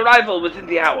estimate arrival within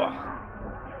the hour.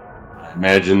 I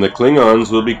imagine the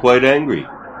Klingons will be quite angry.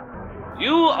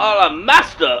 You are a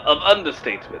master of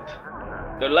understatement.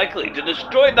 They're likely to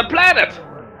destroy the planet.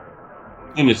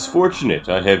 And it's fortunate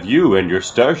I have you and your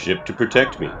starship to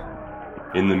protect me.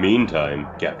 In the meantime,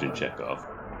 Captain Chekhov,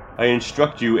 I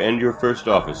instruct you and your first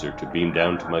officer to beam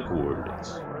down to my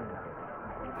coordinates.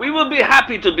 We will be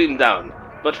happy to beam down,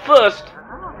 but first,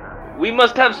 we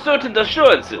must have certain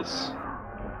assurances.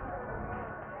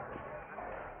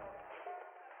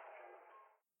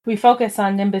 We focus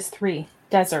on Nimbus 3,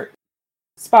 Desert.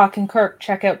 Spock and Kirk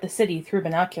check out the city through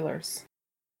binoculars.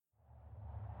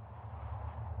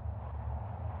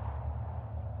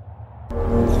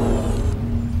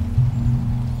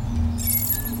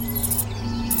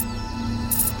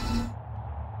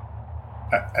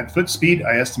 At foot speed,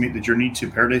 I estimate the journey to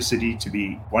Paradise City to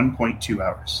be 1.2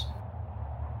 hours.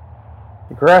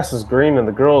 The grass is green and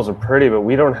the girls are pretty, but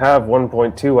we don't have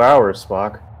 1.2 hours,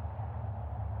 Spock.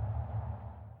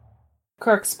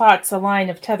 Kirk spots a line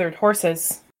of tethered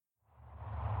horses.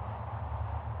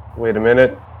 Wait a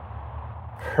minute.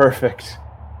 Perfect.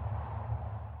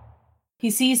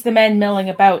 He sees the men milling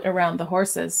about around the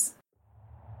horses.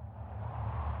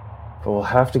 But we'll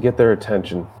have to get their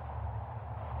attention.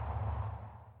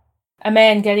 A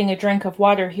man getting a drink of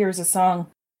water hears a song.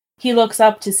 He looks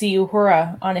up to see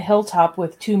Uhura on a hilltop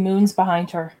with 2 moons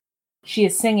behind her. She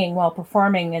is singing while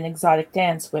performing an exotic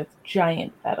dance with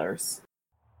giant feathers.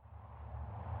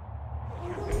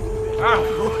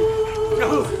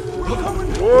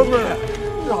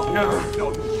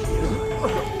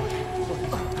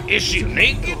 Is she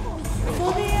naked?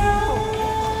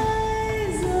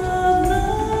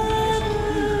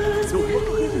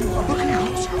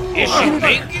 Is she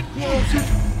naked?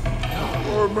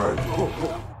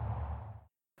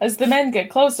 As the men get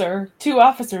closer, 2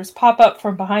 officers pop up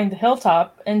from behind the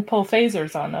hilltop and pull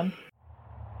phasers on them.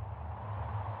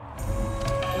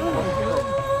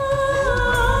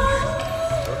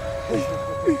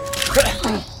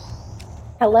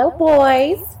 Hello,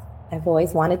 boys. I've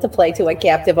always wanted to play to a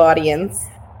captive audience.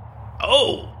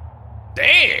 Oh,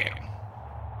 damn.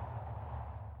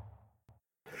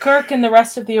 Kirk and the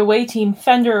rest of the away team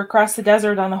fender across the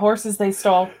desert on the horses they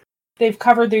stole. They've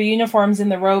covered their uniforms in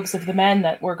the robes of the men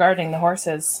that were guarding the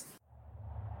horses.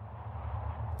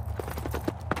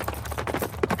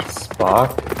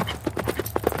 Spock?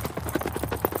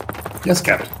 Yes,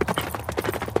 Captain.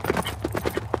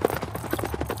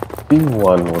 Be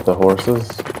one with the horses.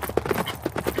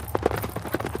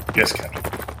 Yes, Captain.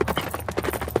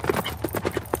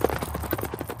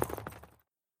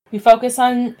 We focus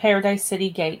on Paradise City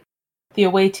Gate. The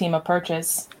away team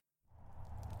approaches.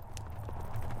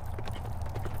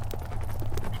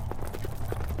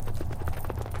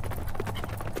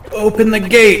 Open the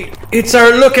gate! It's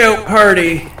our lookout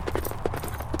party!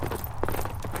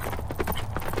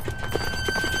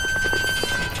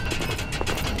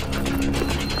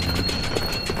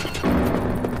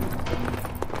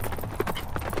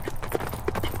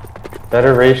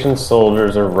 Federation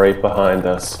soldiers are right behind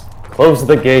us. Close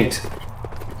the gate.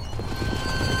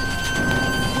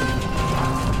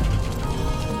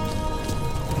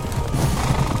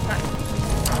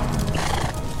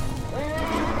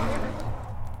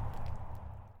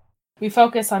 We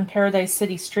focus on Paradise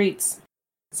City streets.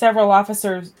 Several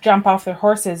officers jump off their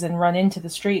horses and run into the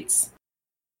streets.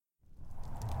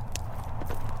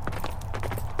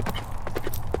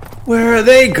 Where are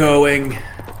they going?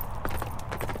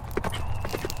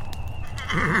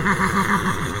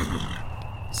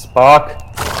 Spock?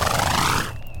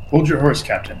 Hold your horse,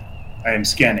 Captain. I am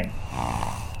scanning.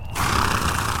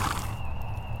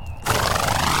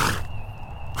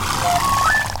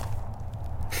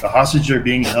 The hostages are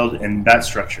being held in that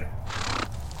structure.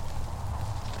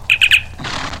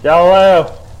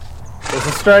 Galileo! There's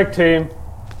a strike team.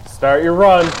 Start your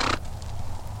run.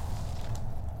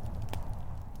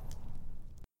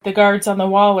 The guards on the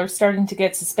wall are starting to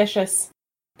get suspicious.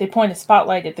 They point a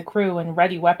spotlight at the crew and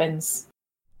ready weapons.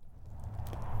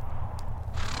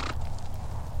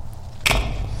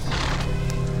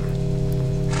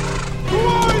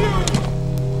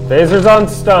 Phasers on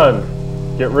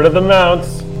stun. Get rid of the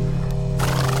mounts.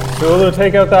 Sulu,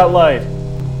 take out that light.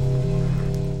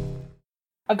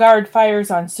 A guard fires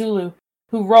on Sulu,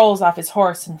 who rolls off his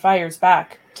horse and fires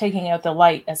back, taking out the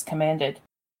light as commanded.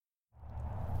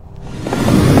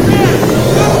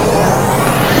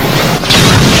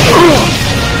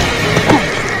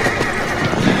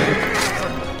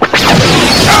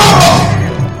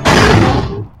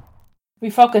 We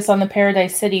focus on the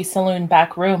Paradise City saloon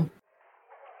back room.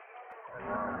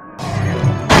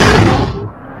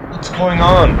 What's going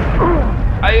on?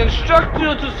 I instruct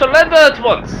you to surrender at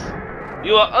once.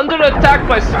 You are under attack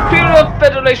by superior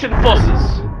Federation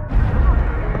forces.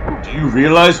 Do you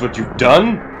realize what you've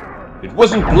done? It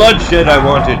wasn't bloodshed I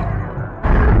wanted.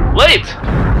 Wait!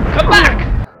 Come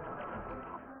back!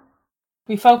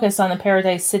 We focus on the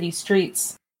Paradise City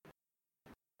streets.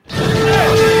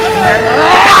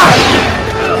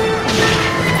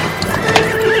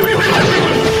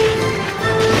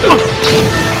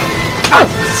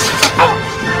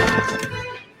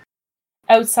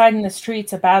 Outside in the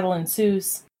streets, a battle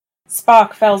ensues.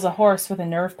 Spock fells a horse with a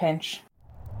nerve pinch.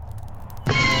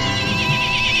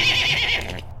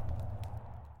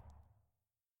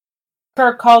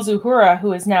 Kirk calls Uhura,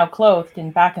 who is now clothed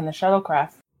and back in the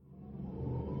shuttlecraft.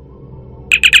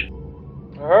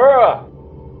 Uhura!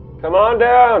 Come on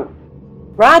down!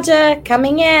 Roger,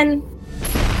 coming in.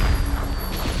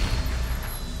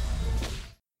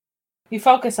 We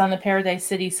focus on the Paradise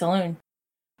City saloon.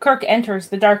 Kirk enters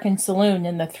the darkened saloon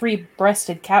and the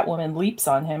three-breasted Catwoman leaps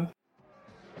on him.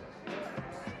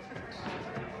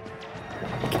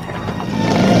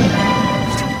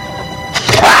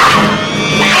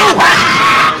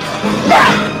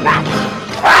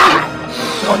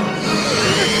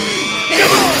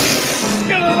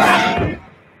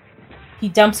 He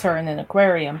dumps her in an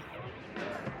aquarium.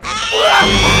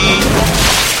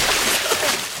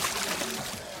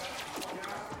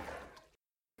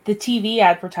 The TV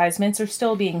advertisements are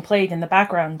still being played in the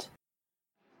background.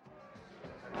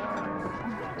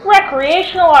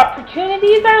 Recreational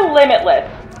opportunities are limitless.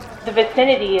 The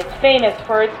vicinity is famous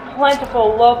for its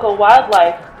plentiful local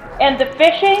wildlife, and the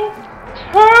fishing,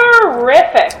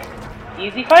 terrific.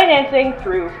 Easy financing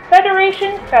through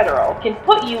Federation Federal can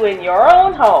put you in your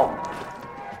own home.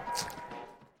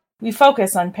 We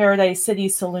focus on Paradise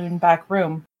City's saloon back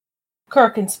room.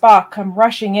 Kirk and Spock come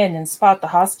rushing in and spot the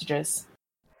hostages.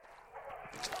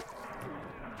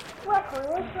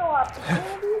 Recreational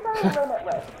opportunities are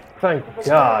limitless. Thank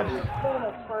God.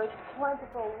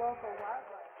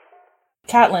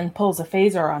 Catelyn pulls a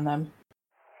phaser on them.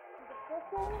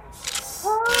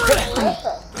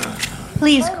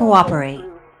 Please cooperate.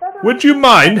 Would you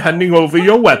mind handing over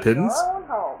your weapons?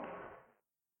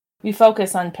 We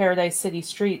focus on Paradise City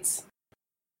streets.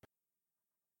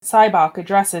 Sybok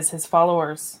addresses his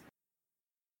followers.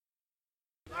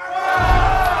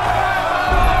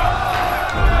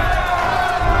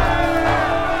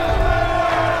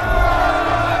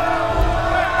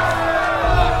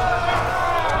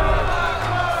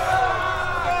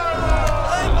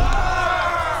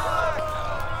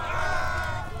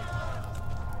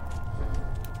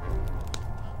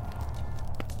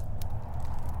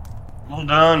 Well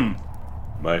done,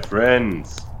 my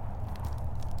friends.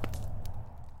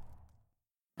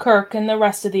 Kirk and the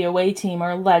rest of the away team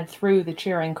are led through the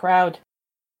cheering crowd.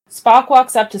 Spock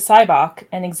walks up to Sybok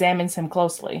and examines him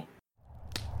closely.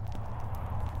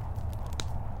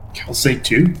 Calcite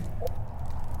 2?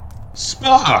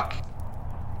 Spock!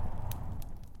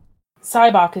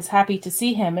 Sybok is happy to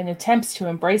see him and attempts to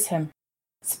embrace him.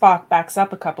 Spock backs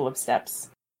up a couple of steps.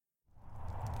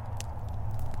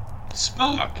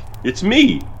 Spock! It's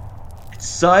me! It's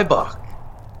Sybok!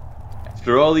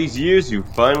 After all these years, you've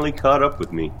finally caught up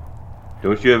with me.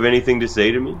 Don't you have anything to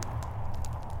say to me?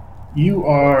 You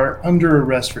are under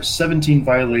arrest for 17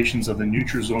 violations of the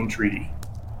Neutral Zone Treaty.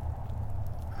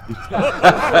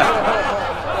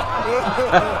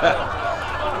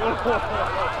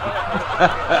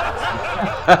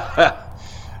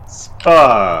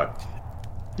 Spock!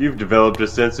 You've developed a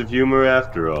sense of humor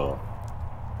after all.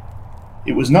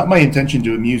 It was not my intention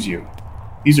to amuse you.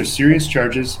 These are serious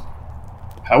charges.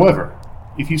 However,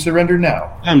 if you surrender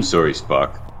now... I'm sorry,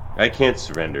 Spock. I can't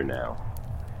surrender now.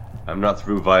 I'm not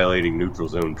through violating Neutral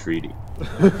Zone Treaty.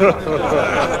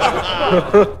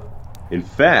 In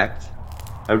fact,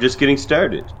 I'm just getting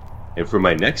started. And for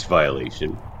my next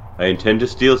violation, I intend to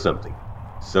steal something.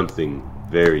 Something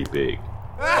very big.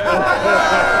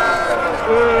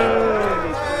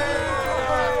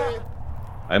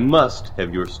 I must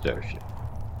have your starship.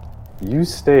 You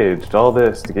staged all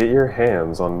this to get your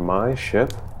hands on my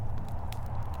ship?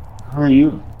 Who are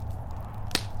you?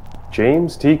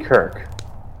 James T. Kirk,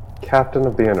 captain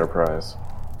of the Enterprise.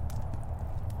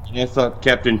 I thought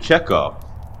Captain Chekhov.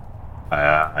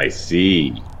 I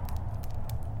see.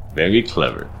 Very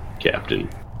clever, Captain.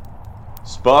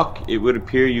 Spock, it would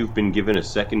appear you've been given a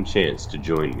second chance to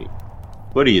join me.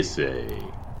 What do you say?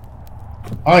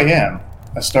 I am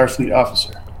a Starfleet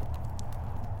officer.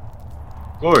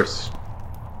 Of course.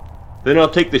 Then I'll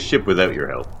take the ship without your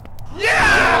help.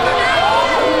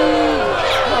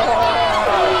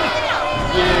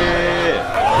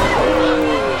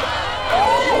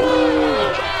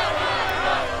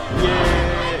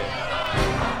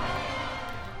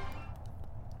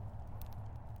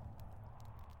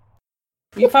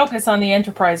 focus on the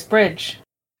Enterprise bridge.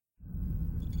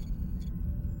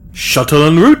 Shuttle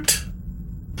en route.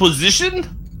 Position?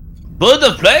 Bird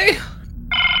of prey?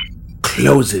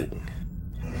 Closing.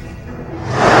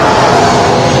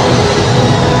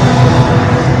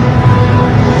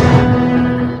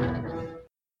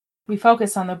 We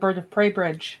focus on the Bird of Prey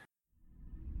bridge.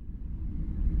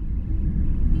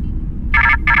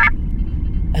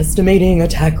 Estimating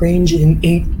attack range in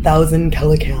 8,000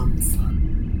 kilocams.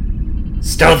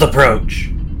 Stealth approach.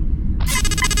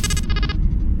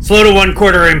 Slow to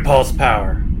 1/4 impulse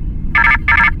power.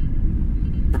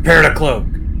 Prepare to cloak.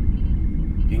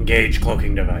 Engage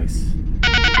cloaking device.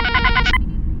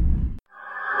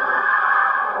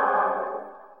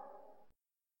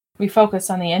 We focus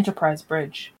on the Enterprise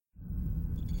bridge.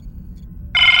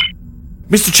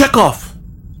 Mr. Chekhov,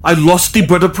 I lost the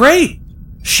Bird of Prey.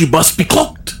 She must be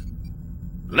cloaked.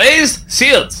 Raise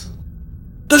shields.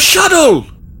 The shuttle.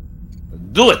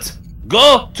 Do it.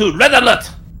 Go to red alert.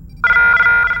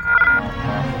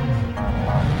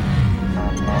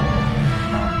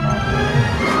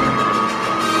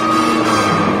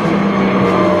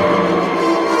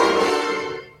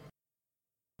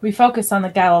 We focus on the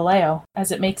Galileo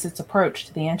as it makes its approach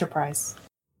to the Enterprise.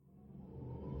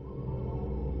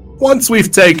 Once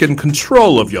we've taken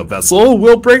control of your vessel,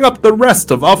 we'll bring up the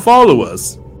rest of our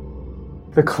followers.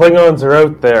 The Klingons are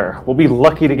out there. We'll be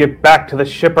lucky to get back to the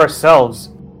ship ourselves.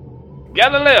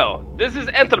 Galileo, this is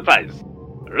Enterprise.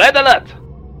 Red alert.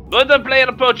 Bird of prey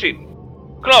approaching.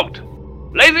 Cloaked.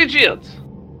 Blazing shields.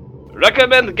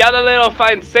 Recommend Galileo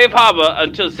find safe harbor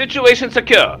until situation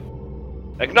secure.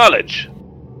 Acknowledge.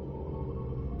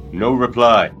 No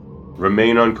reply.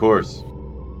 Remain on course.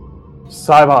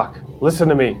 Sybok, listen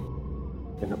to me.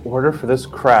 In order for this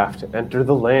craft to enter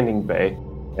the landing bay,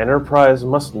 Enterprise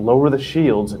must lower the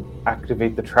shields and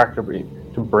activate the tractor beam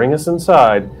to bring us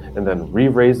inside, and then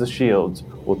re-raise the shields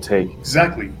will take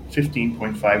Exactly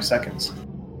 15.5 seconds.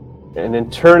 an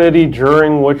eternity,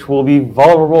 during which we'll be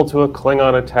vulnerable to a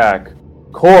Klingon attack.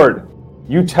 Cord,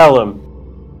 you tell him.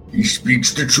 He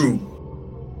speaks the truth.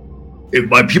 If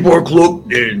my people are cloaked,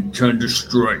 they intend to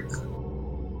strike.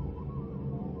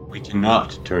 We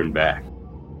cannot turn back.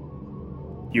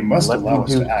 You must allow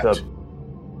us to act.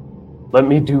 Let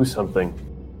me do something.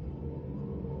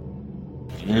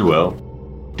 Very well.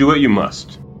 Do what you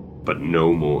must, but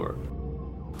no more.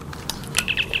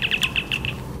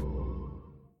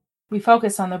 We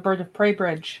focus on the Bird of Prey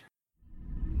bridge.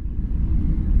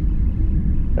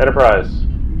 Enterprise,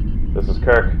 this is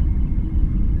Kirk.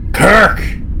 Kirk!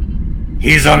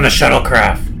 He's on the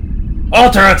shuttlecraft.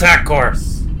 Alter attack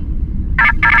course.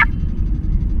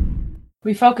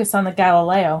 We focus on the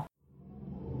Galileo.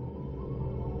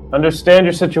 Understand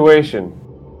your situation.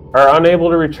 Are unable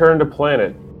to return to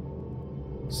planet.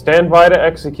 Stand by to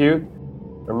execute.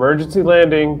 Emergency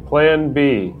landing, Plan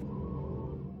B.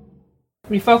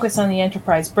 We focus on the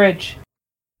Enterprise bridge.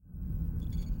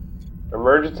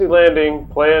 Emergency landing,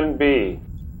 Plan B.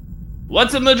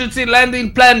 What's emergency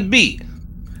landing plan B?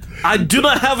 I do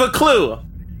not have a clue.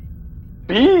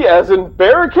 B as in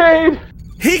barricade?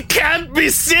 He can't be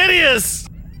serious!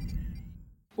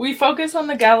 We focus on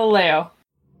the Galileo.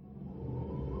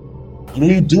 What are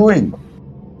you doing?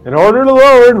 In order to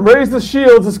lower and raise the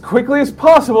shields as quickly as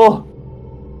possible,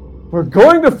 we're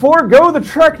going to forego the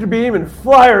tractor beam and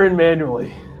fly her in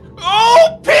manually.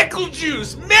 Oh, pickle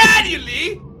juice!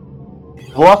 Manually?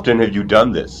 How often have you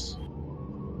done this?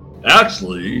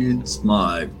 Actually, it's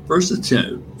my first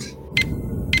attempt.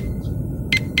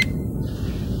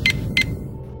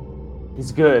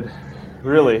 He's good.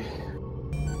 Really.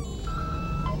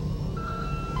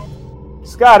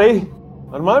 Scotty,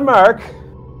 on my mark,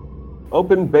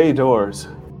 open bay doors.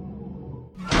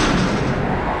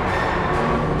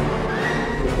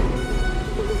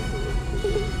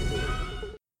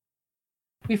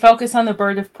 We focus on the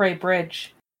Bird of Prey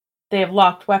bridge. They have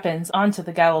locked weapons onto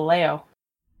the Galileo.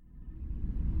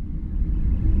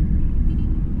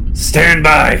 Stand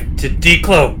by to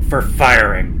decloak for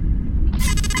firing.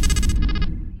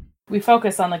 We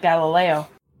focus on the Galileo.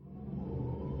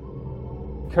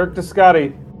 Kirk to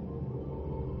Scotty.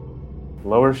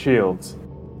 Lower shields.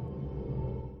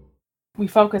 We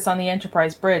focus on the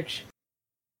Enterprise bridge.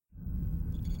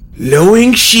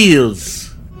 Lowering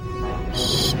shields.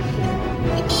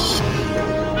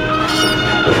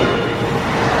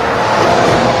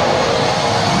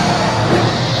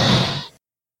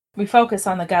 We focus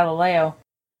on the Galileo.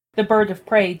 The Bird of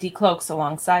Prey decloaks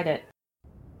alongside it.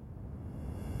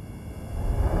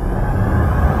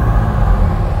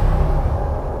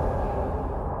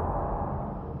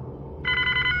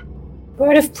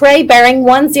 Bird of Prey bearing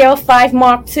 105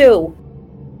 Mark II.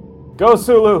 Go,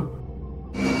 Sulu!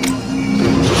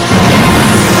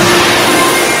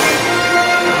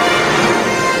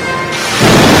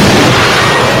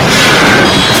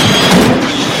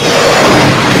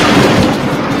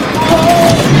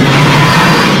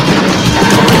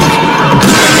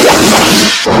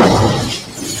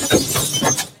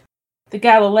 The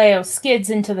Galileo skids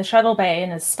into the shuttle bay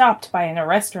and is stopped by an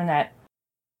arrestor net.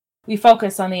 We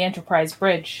focus on the Enterprise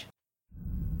bridge.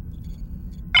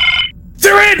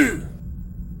 They're in!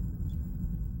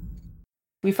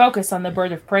 We focus on the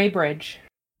Bird of Prey bridge.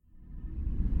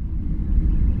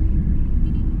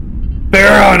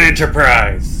 Bear on,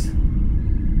 Enterprise!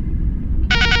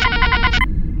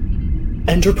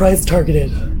 Enterprise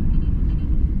targeted.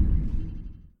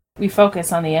 We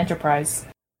focus on the Enterprise.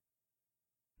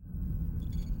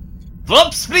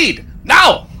 Warp speed!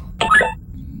 Now!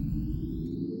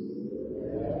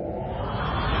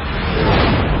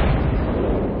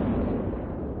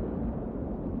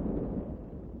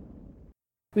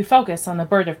 We focus on the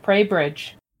Bird of Prey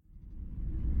bridge.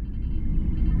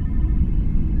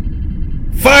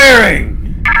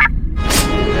 Firing!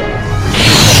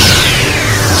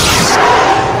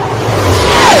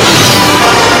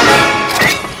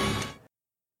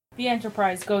 The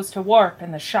Enterprise goes to warp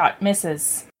and the shot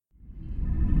misses.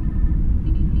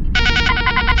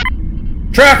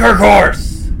 Track her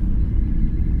course!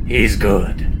 He's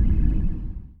good.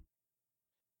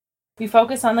 We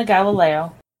focus on the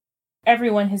Galileo.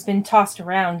 Everyone has been tossed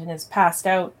around and is passed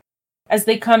out. As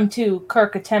they come to,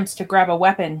 Kirk attempts to grab a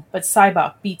weapon, but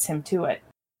Sybok beats him to it.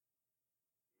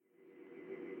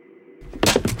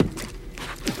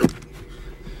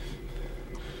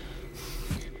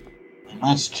 I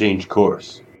must change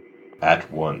course. At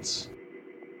once.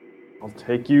 I'll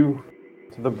take you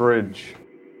to the bridge.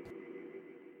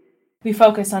 We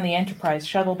focus on the Enterprise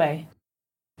shuttle bay.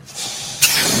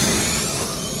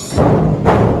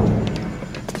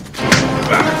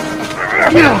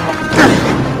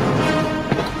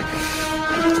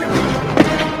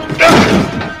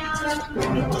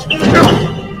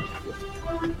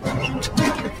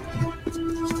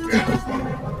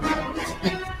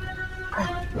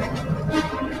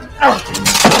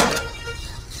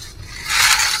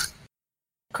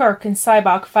 Kirk and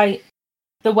Sybok fight.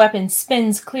 The weapon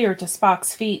spins clear to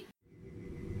Spock's feet.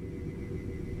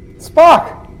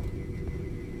 Spock!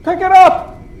 Pick it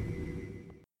up!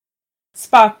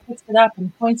 Spock picks it up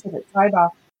and points it at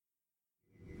Sybok.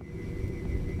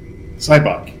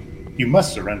 Sybok, you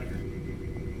must surrender.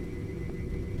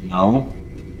 No.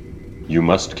 You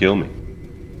must kill me.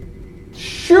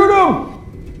 Shoot him!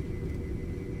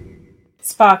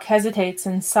 Spock hesitates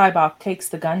and Sybok takes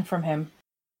the gun from him.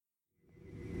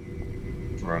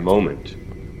 For a moment,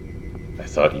 I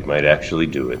thought you might actually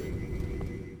do it.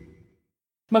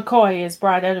 McCoy is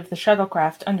brought out of the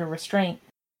shuttlecraft under restraint.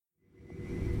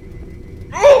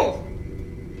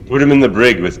 Put him in the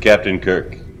brig with Captain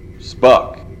Kirk.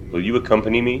 Spock, will you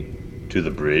accompany me to the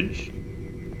bridge?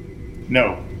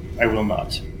 No, I will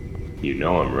not. You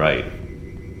know I'm right.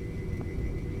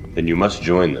 Then you must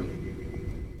join them.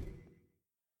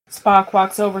 Spock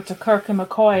walks over to Kirk and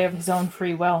McCoy of his own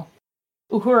free will.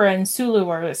 Uhura and Sulu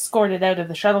are escorted out of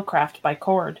the shuttlecraft by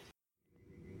Cord.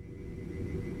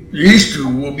 These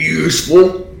two will be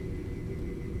useful.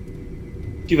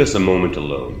 Give us a moment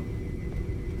alone.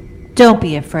 Don't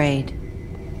be afraid.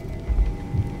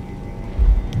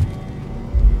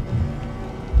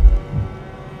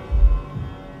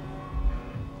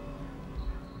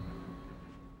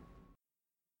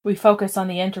 We focus on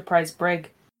the Enterprise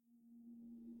brig.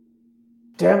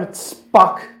 Damn it,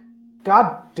 Spock!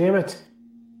 God damn it!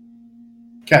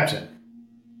 Captain,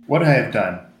 what I have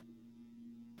done.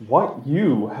 What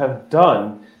you have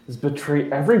done is betray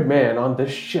every man on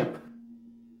this ship.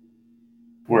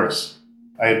 Worse,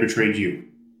 I have betrayed you.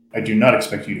 I do not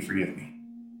expect you to forgive me.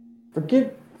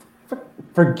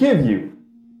 Forgive you?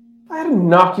 I had to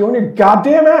knock you on your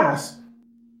goddamn ass!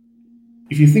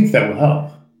 If you think that will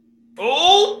help.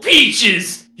 Oh,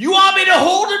 peaches! You want me to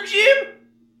hold him, Jim?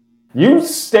 You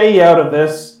stay out of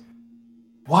this.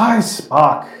 Why,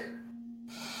 Spock?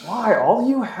 Why? All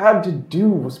you had to do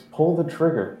was pull the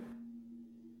trigger.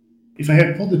 If I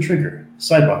had pulled the trigger,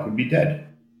 Sybok would be dead.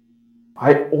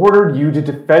 I ordered you to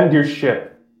defend your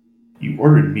ship. You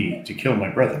ordered me to kill my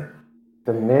brother.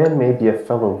 The man may be a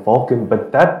fellow Vulcan,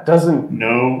 but that doesn't...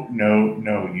 No,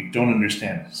 you don't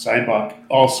understand. Sybok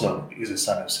also is a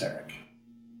son of Sarek.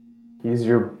 He's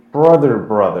your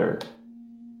brother.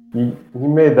 You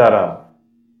made that up.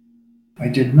 I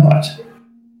did not.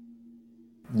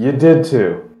 You did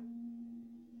too.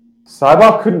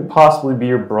 Sybok couldn't possibly be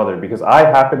your brother because I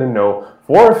happen to know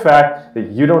for a fact that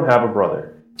you don't have a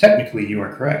brother. Technically, you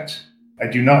are correct. I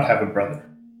do not have a brother.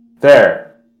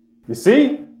 There. You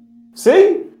see?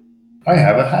 See? I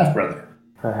have a half-brother.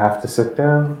 I have to sit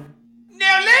down.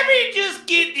 Now let me just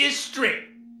get this straight.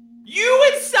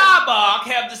 You and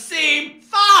Sabak have the same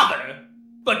father,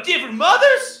 but different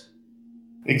mothers?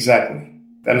 Exactly.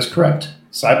 That is correct.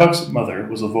 Cybok's mother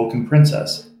was a Vulcan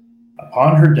princess.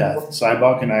 Upon her death,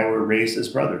 Cybok and I were raised as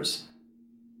brothers.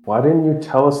 Why didn't you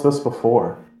tell us this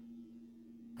before?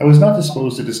 I was not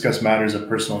disposed to discuss matters of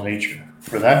personal nature.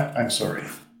 For that, I'm sorry.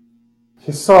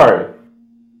 He's sorry.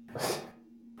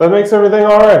 That makes everything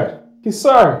alright. He's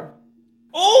sorry.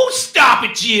 Oh, stop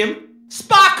it, Jim.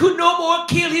 Spock could no more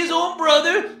kill his own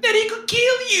brother than he could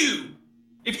kill you.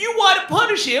 If you want to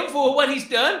punish him for what he's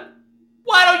done,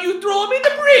 why don't you throw him in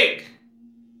the brig?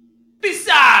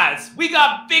 Besides, we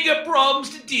got bigger problems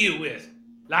to deal with.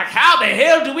 Like how the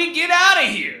hell do we get out of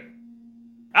here?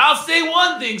 I'll say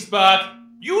one thing, Spock.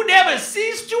 You never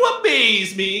cease to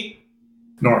amaze me.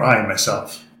 Nor I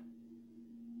myself.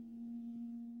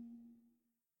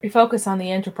 We focus on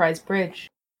the Enterprise bridge.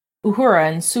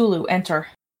 Uhura and Sulu enter.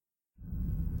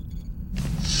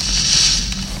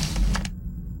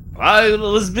 I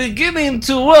was beginning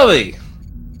to worry.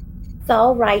 It's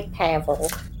all right, Pavel.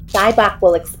 Cybok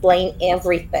will explain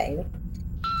everything.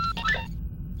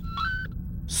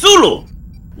 Sulu,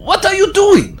 what are you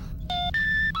doing?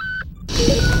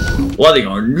 Plotting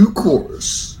our new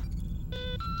course.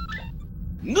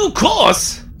 New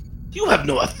course? You have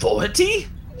no authority?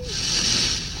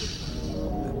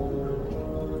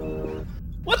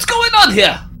 What's going on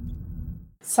here?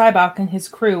 Cybok and his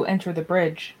crew enter the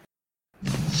bridge.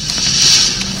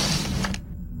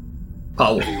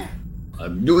 Powell,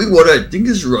 I'm doing what I think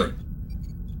is right.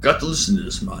 Got to listen to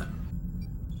this man.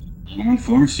 I won't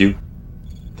force you.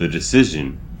 The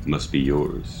decision must be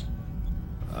yours.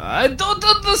 I don't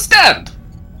understand.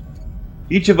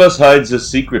 Each of us hides a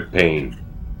secret pain.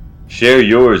 Share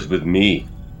yours with me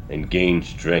and gain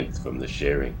strength from the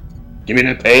sharing. Give me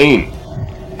that pain!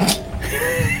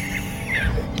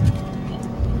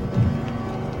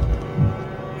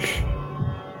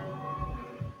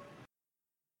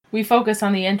 We focus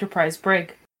on the Enterprise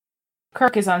brig.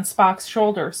 Kirk is on Spock's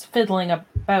shoulders, fiddling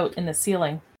about in the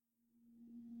ceiling.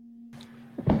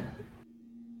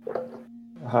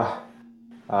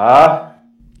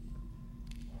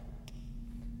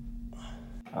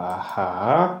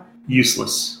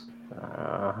 Useless.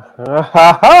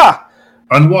 Ha!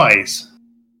 Unwise.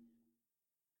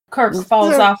 Kirk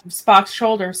falls off of Spock's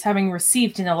shoulders, having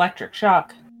received an electric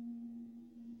shock.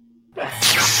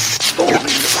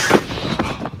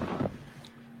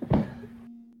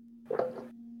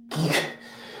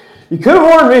 You could have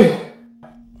warned me!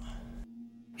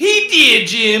 He did,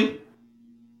 Jim!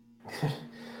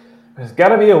 There's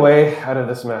gotta be a way out of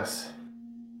this mess.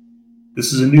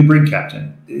 This is a new brig,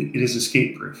 Captain. It is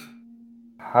escape-proof.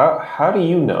 How do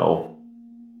you know?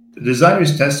 The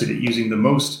designers tested it using the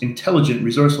most intelligent,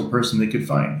 resourceful person they could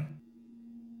find.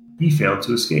 He failed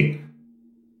to escape.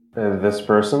 This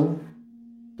person?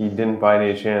 He didn't by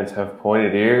any chance have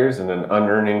pointed ears and an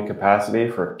unearning capacity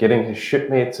for getting his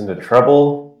shipmates into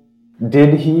trouble?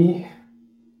 Did he?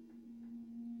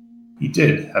 He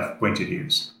did have pointed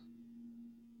ears.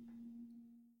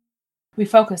 We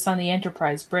focus on the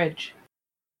Enterprise bridge.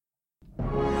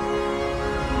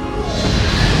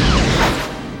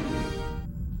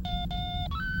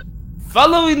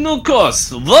 Following new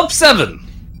course, Warp 7.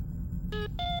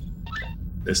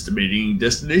 Estimating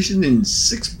destination in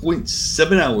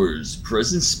 6.7 hours,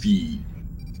 present speed.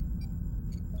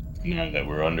 Now that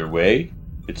we're underway,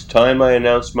 it's time I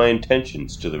announce my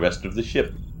intentions to the rest of the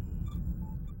ship.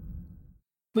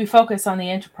 We focus on the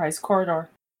Enterprise corridor.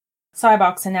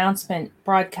 Cybok's announcement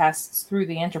broadcasts through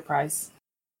the Enterprise.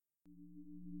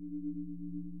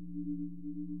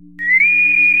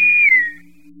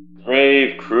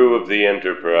 Brave crew of the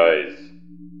Enterprise,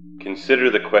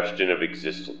 consider the question of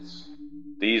existence.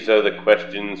 These are the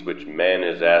questions which man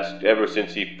has asked ever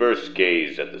since he first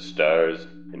gazed at the stars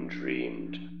and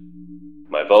dreamed.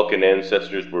 My Vulcan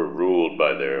ancestors were ruled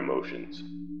by their emotions.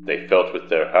 They felt with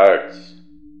their hearts.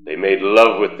 They made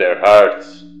love with their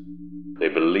hearts. They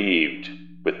believed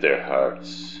with their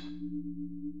hearts.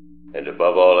 And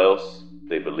above all else,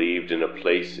 they believed in a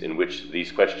place in which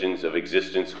these questions of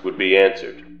existence would be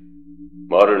answered.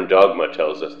 Modern dogma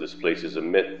tells us this place is a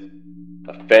myth,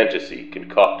 a fantasy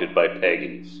concocted by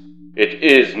pagans. It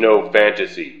is no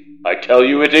fantasy. I tell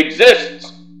you, it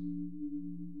exists!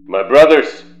 My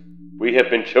brothers, we have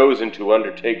been chosen to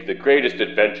undertake the greatest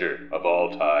adventure of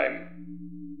all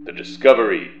time. The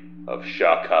discovery of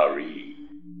Sha Ka-Ree.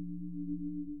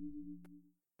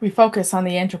 We focus on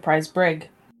the Enterprise brig.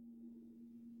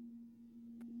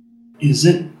 Is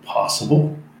it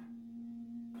possible?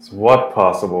 Is what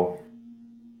possible?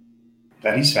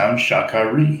 That he's found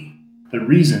Shakari, the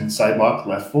reason Cybok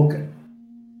left Vulcan.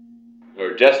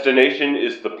 Her destination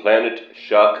is the planet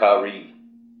Shakari,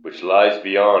 which lies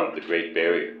beyond the Great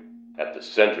Barrier, at the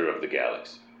center of the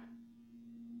galaxy.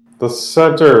 The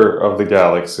center of the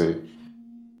galaxy?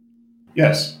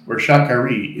 Yes, where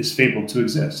Shakari is fabled to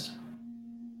exist.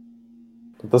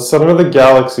 The center of the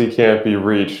galaxy can't be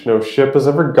reached. No ship has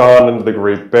ever gone into the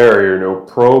Great Barrier. No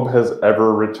probe has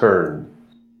ever returned.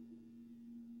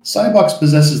 Cybox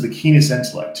possesses the keenest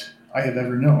intellect I have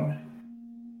ever known.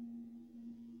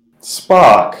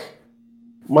 Spock,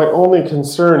 my only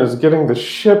concern is getting the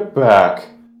ship back.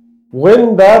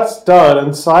 When that's done and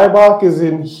Cybok is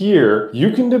in here,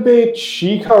 you can debate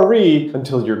Shikari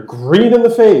until you're green in the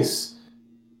face.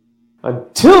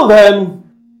 Until then,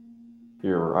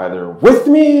 you're either with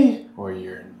me or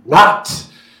you're not.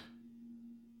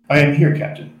 I am here,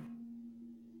 Captain.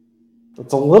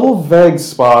 It's a little vague,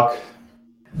 Spock.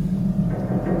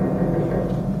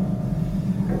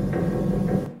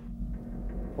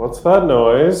 What's that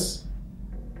noise?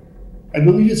 I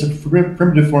believe it's a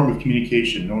primitive form of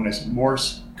communication known as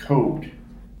Morse code.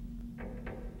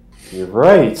 You're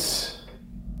right.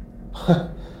 I'm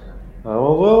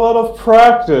a little out of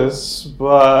practice,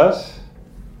 but...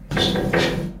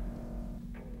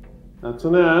 That's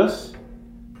an S.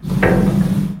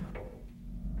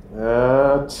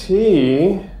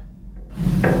 T.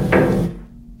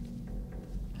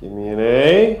 Give me an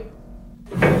A.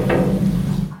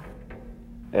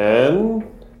 N.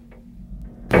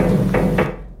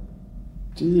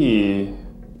 D.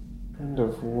 End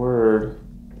of word.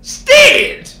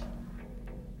 Stand!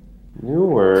 New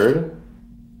word.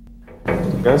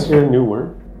 You guys hear a new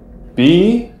word?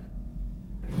 B.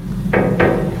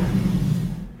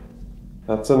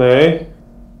 That's an A.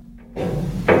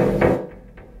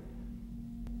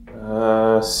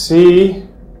 C.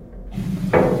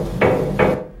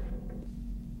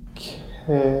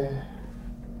 K.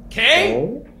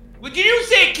 K? Would you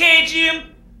say K,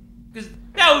 Jim? Because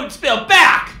that would spell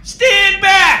back. Stand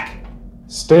back!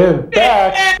 Stand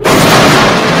back?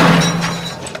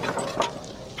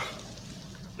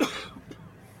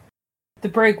 The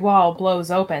brig wall blows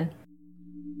open.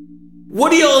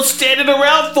 What are y'all standing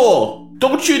around for?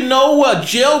 Don't you know a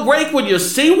jailbreak when you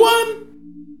see one?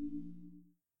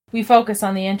 We focus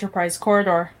on the Enterprise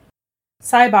corridor.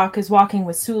 Cybok is walking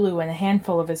with Sulu and a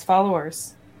handful of his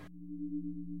followers.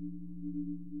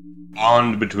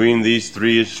 Bond between these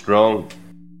three is strong,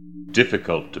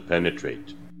 difficult to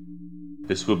penetrate.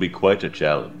 This will be quite a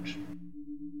challenge.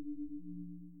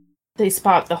 They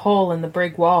spot the hole in the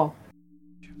brig wall.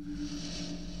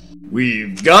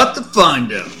 We've got to find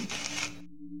him.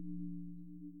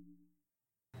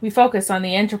 We focus on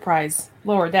the Enterprise,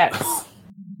 lower decks.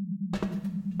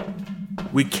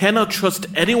 We cannot trust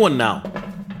anyone now.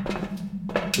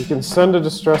 We can send a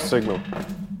distress signal.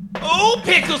 Oh,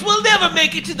 Pickles, we'll never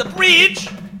make it to the bridge!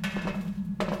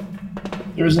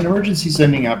 There is an emergency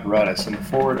sending apparatus in the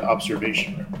forward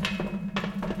observation room.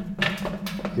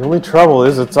 The only trouble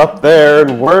is it's up there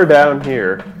and we're down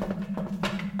here.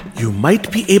 You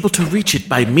might be able to reach it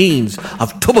by means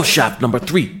of turboshaft number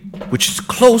 3, which is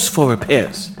close for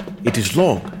repairs. It is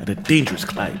long and a dangerous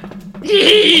climb.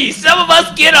 Yee, some of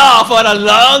us get off on a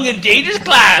long and dangerous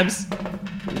climbs.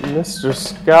 Mr.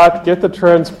 Scott, get the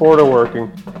transporter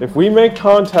working. If we make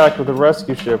contact with the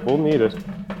rescue ship, we'll need it.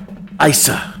 Aye,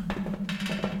 sir.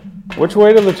 Which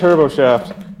way to the turbo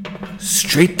shaft?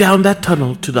 Straight down that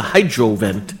tunnel to the hydro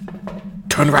vent.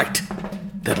 Turn right,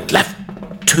 then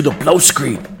left to the blow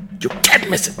screen. You can't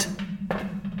miss it.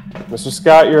 Mr.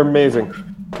 Scott, you're amazing.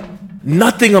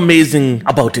 Nothing amazing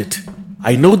about it.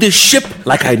 I know this ship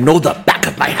like I know the back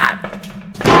of my hand.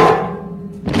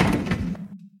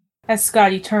 As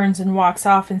Scotty turns and walks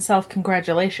off in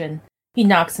self-congratulation, he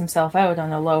knocks himself out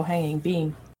on a low-hanging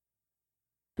beam.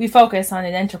 We focus on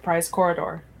an Enterprise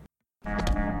corridor.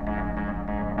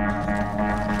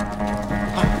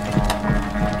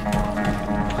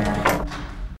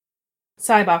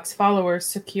 Cybok's followers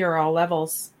secure all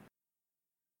levels.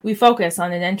 We focus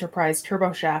on an Enterprise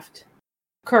turboshaft.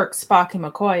 Kirk, Spock, and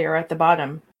McCoy are at the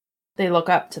bottom. They look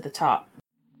up to the top.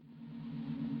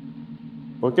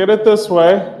 Look at it this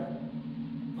way.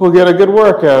 We'll get a good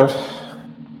workout.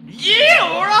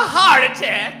 Yeah, or a heart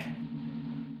attack!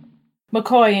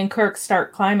 McCoy and Kirk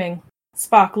start climbing.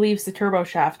 Spock leaves the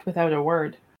turboshaft without a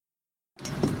word.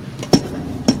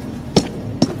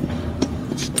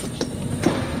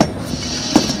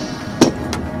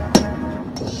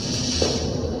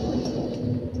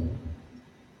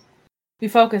 We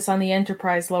focus on the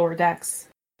Enterprise lower decks.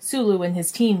 Sulu and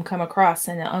his team come across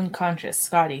an unconscious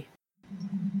Scotty.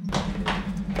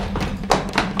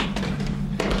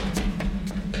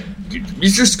 Get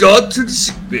Mr. Scott to the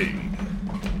sick bay.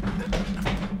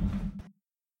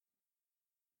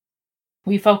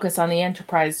 We focus on the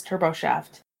Enterprise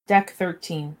turboshaft, Deck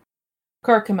 13.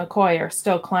 Kirk and McCoy are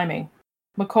still climbing.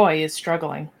 McCoy is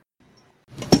struggling.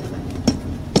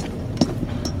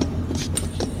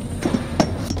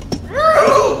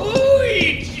 Ooh,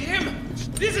 Jim!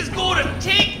 This is going to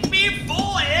take me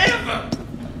forever!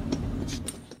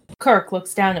 Kirk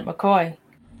looks down at McCoy.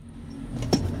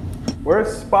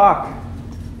 Where's Spock?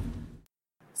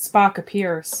 Spock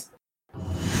appears.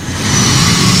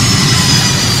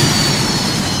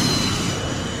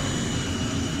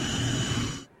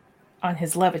 On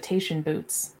his levitation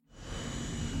boots.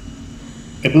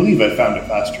 I believe I found a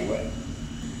faster way.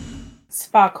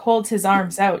 Spock holds his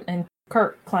arms out and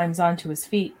Kirk climbs onto his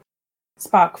feet.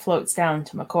 Spock floats down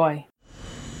to McCoy.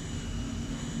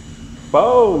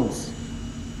 Bones!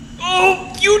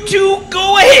 Oh, you two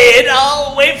go ahead.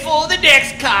 I'll wait for the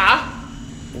next car.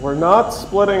 We're not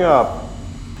splitting up.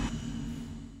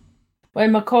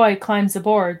 When McCoy climbs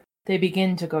aboard, they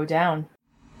begin to go down.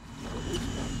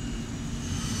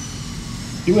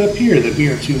 It would appear that we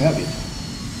are too heavy.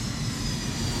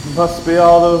 Must be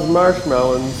all those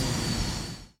marshmallows.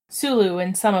 Sulu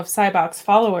and some of Cybok's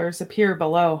followers appear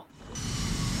below.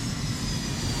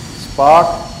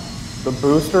 Spock, the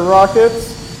booster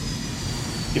rockets?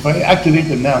 If I activate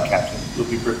them now, Captain, we'll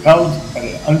be propelled at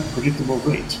an unpredictable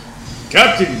rate.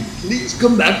 Captain, please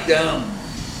come back down.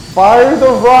 Fire the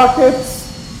rockets!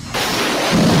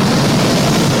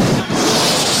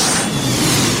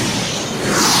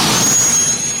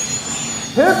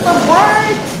 Hit the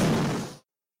brakes!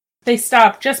 They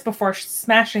stop just before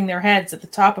smashing their heads at the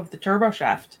top of the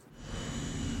turboshaft.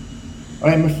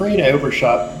 I am afraid I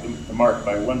overshot the mark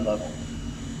by one level.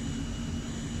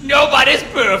 Nobody's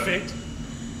perfect.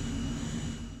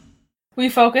 We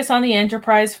focus on the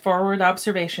Enterprise forward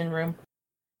observation room.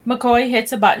 McCoy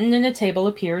hits a button and a table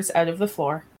appears out of the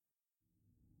floor.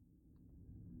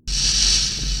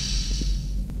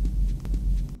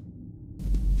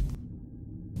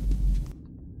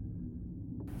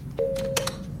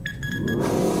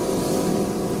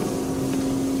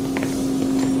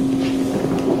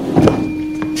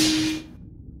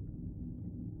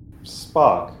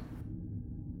 Spock.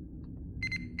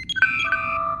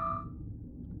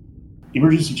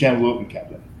 Emergency channel open,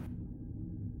 Captain.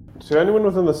 To anyone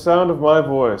within the sound of my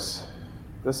voice,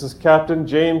 this is Captain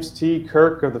James T.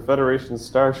 Kirk of the Federation's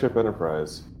Starship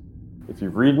Enterprise. If you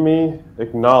read me,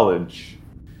 acknowledge.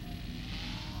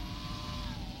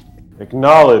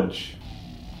 Acknowledge.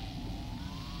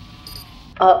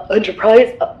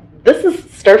 Enterprise, this is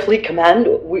Starfleet Command.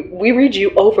 We read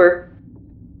you, over.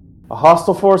 A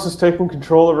hostile force has taken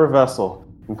control of our vessel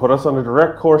and put us on a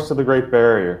direct course to the Great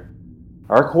Barrier.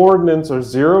 Our coordinates are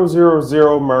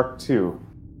 000 Mark II.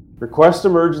 Request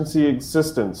emergency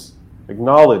assistance.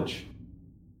 Acknowledge.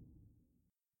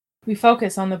 We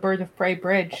focus on the Bird of Prey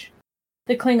bridge.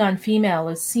 The Klingon female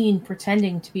is seen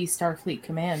pretending to be Starfleet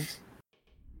Command.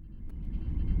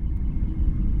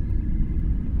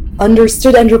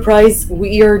 Understood, Enterprise.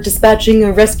 We are dispatching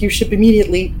a rescue ship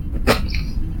immediately.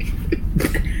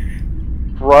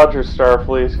 Roger,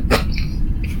 Starfleet.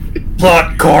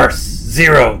 Plot course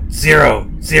 000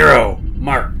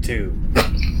 Mark II.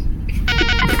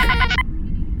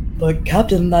 But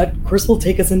Captain, that course will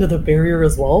take us into the barrier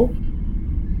as well?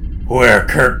 Where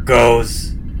Kirk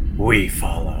goes, we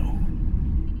follow.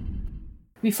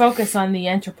 We focus on the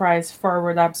Enterprise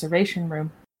forward observation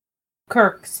room.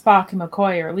 Kirk, Spock, and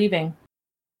McCoy are leaving.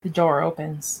 The door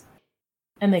opens,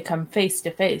 and they come face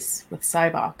to face with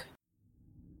Cybok.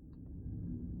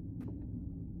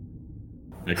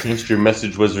 I trust your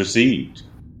message was received.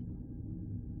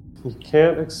 You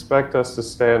can't expect us to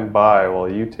stand by while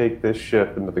you take this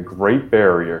ship into the Great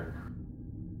Barrier.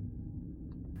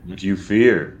 What you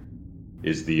fear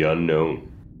is the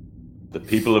unknown. The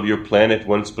people of your planet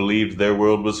once believed their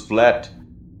world was flat.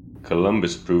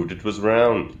 Columbus proved it was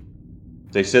round.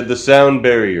 They said the sound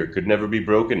barrier could never be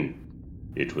broken.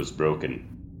 It was broken.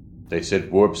 They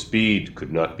said warp speed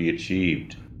could not be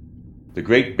achieved. The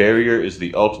Great Barrier is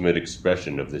the ultimate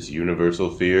expression of this universal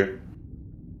fear.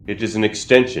 It is an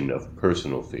extension of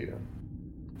personal fear.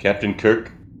 Captain Kirk,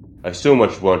 I so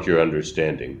much want your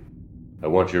understanding. I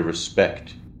want your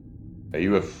respect. Are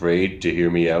you afraid to hear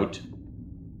me out?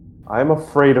 I'm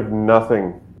afraid of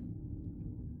nothing.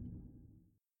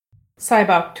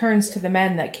 Cybok turns to the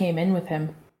men that came in with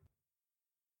him.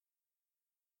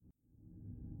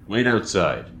 Wait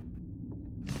outside.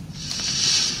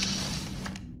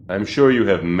 I'm sure you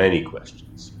have many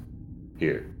questions.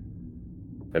 Here,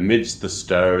 amidst the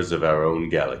stars of our own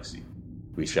galaxy,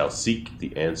 we shall seek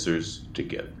the answers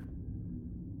together.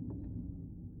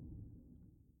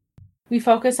 We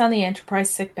focus on the Enterprise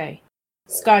sickbay.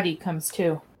 Scotty comes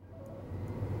too.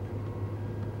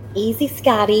 Easy,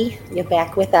 Scotty. You're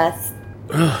back with us.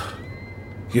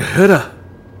 Uhura,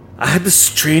 I had the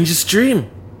strangest dream.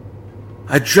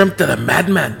 I dreamt that a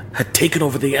madman had taken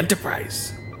over the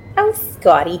Enterprise. Oh,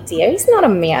 Scotty dear, he's not a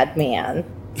madman.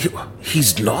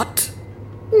 He's not?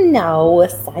 No,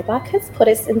 Sybok has put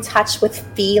us in touch with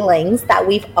feelings that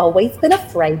we've always been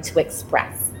afraid to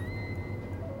express.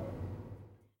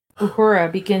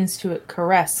 Uhura begins to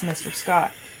caress Mr.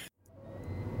 Scott.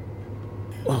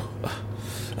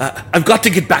 I've got to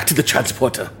get back to the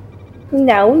transporter.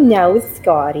 No,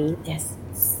 Scotty. There's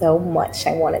so much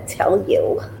I want to tell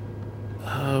you.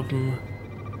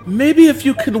 Maybe if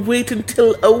you can wait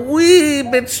until a wee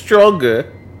bit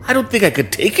stronger. I don't think I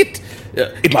could take it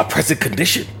in my present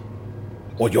condition.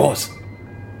 Or yours.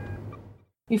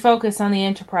 We focus on the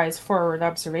Enterprise forward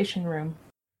observation room.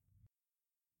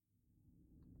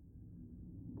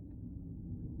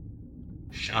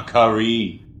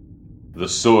 Shakari, the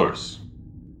source.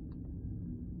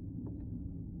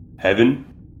 Heaven?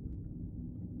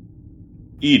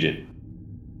 Eden.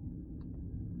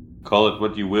 Call it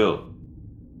what you will.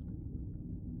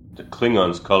 The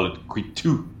Klingons call it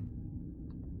Quitu.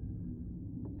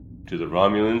 To the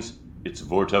Romulans, it's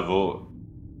Vortavor.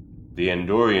 The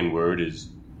Andorian word is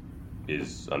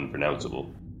unpronounceable.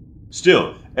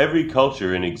 Still, every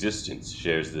culture in existence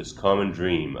shares this common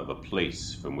dream of a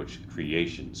place from which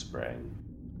creation sprang.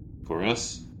 For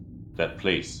us, that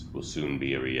place will soon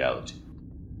be a reality.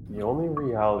 The only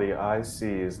reality I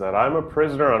see is that I'm a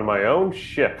prisoner on my own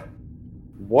ship.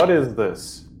 What is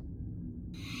this?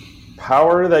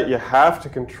 Power that you have to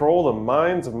control the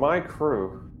minds of my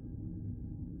crew.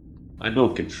 I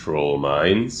don't control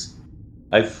minds.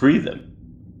 I free them.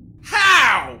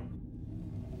 How?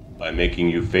 By making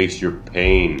you face your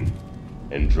pain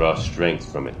and draw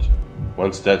strength from it.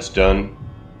 Once that's done,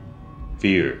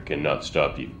 fear cannot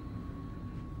stop you.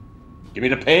 Give me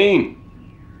the pain!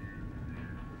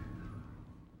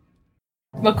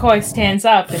 McCoy stands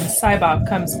up and Sybok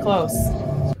comes close.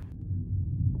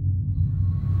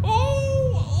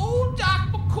 Oh, Doc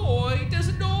McCoy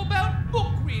doesn't know about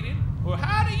book reading or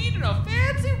how to eat in a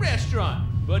fancy restaurant,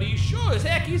 but he sure as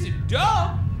heck isn't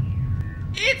dumb.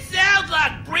 It sounds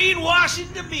like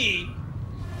brainwashing to me.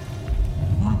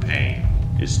 Your pain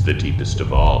is the deepest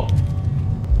of all.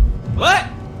 What?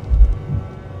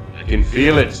 I can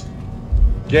feel it.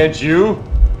 Can't you?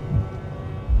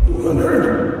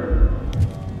 Leonard.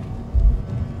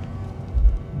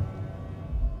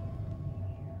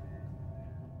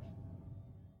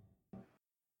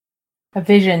 A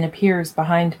vision appears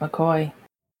behind McCoy.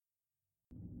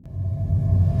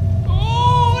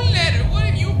 Oh, Leonard, what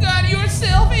have you got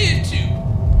yourself into?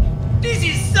 This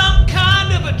is some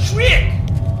kind of a trick!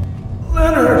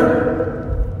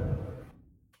 Leonard!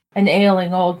 An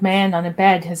ailing old man on a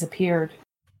bed has appeared.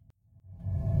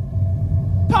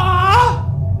 Pa!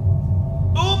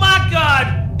 Oh my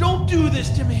God! Don't do this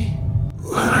to me!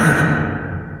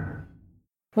 Leonard!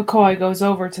 McCoy goes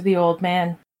over to the old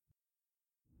man.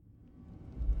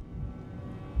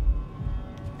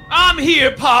 I'm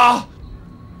here, Pa!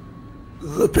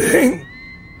 The pain.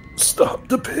 Stop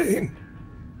the pain.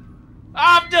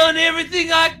 I've done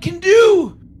everything I can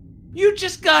do! You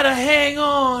just gotta hang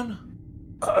on.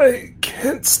 I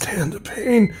can't stand the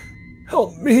pain.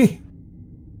 Help me.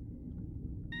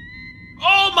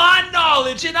 All my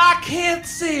knowledge and I can't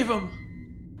save him.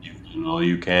 You've done all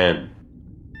you can.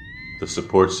 The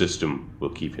support system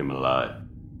will keep him alive.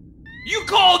 You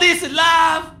call this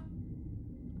alive?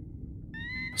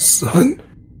 Son,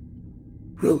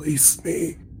 release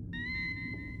me.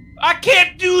 I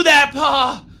can't do that,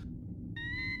 Pa!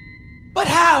 But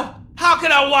how? How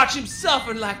can I watch him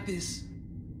suffer like this?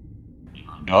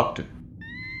 Doctor.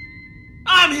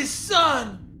 I'm his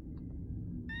son!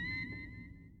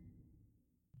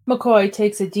 McCoy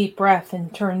takes a deep breath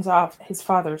and turns off his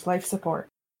father's life support.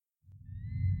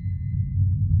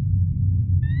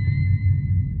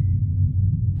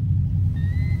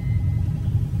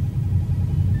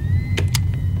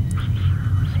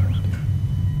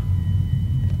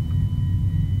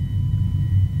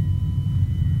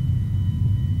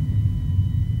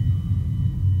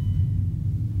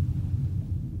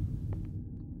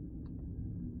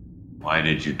 Why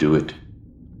did you do it?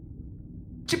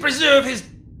 To preserve his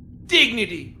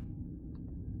dignity.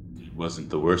 It wasn't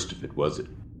the worst of it, was it?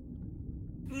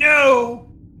 No!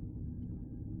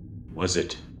 Was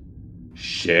it?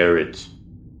 Share it.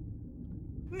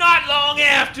 Not long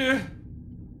after,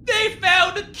 they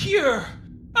found a cure.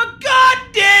 A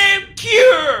goddamn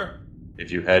cure!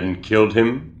 If you hadn't killed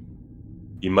him,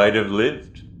 he might have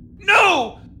lived.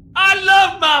 No! I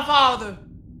loved my father.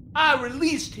 I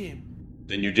released him.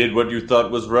 Then you did what you thought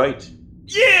was right.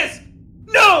 Yes!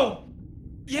 No!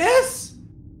 Yes?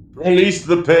 Release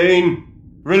the pain.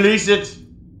 Release it.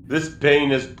 This pain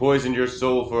has poisoned your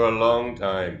soul for a long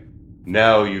time.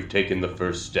 Now you've taken the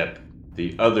first step.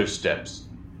 The other steps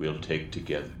we'll take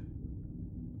together.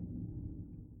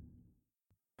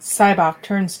 Sybok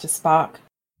turns to Spock.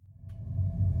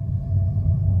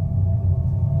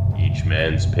 Each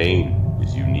man's pain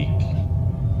is unique.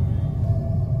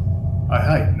 I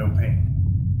hide no pain.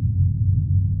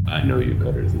 I know you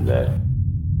better than that.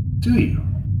 Do you?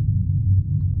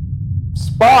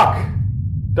 Spock!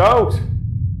 Don't!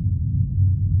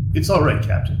 It's all right,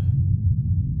 Captain.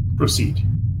 Proceed.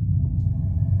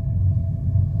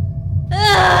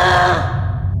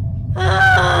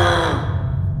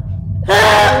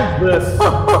 This.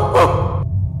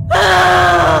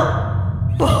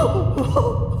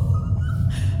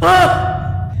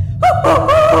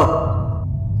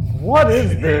 What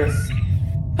is this?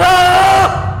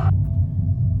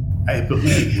 I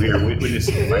believe we are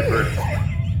witnessing my birth.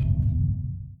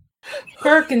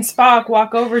 Kirk and Spock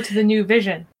walk over to the new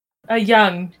vision. A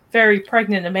young, very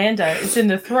pregnant Amanda is in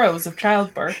the throes of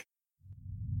childbirth.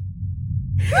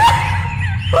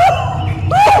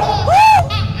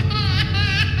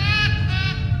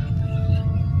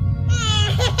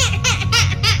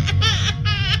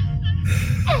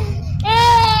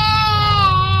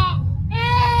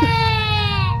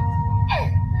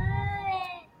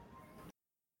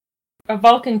 A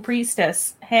Vulcan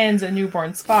priestess hands a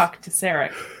newborn Spock to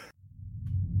Sarek.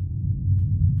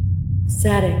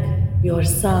 Sarek, your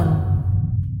son.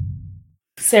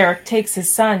 Sarek takes his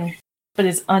son, but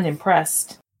is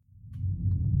unimpressed.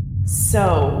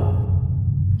 So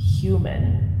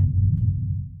human.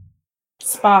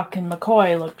 Spock and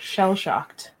McCoy look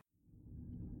shell-shocked.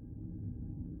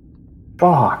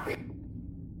 Spock.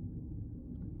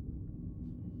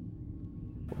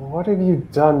 What have you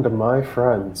done to my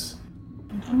friends?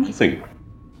 Nothing.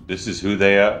 This is who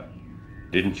they are.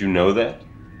 Didn't you know that?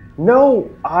 No,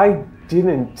 I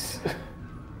didn't.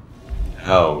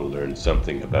 How learn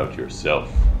something about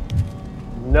yourself?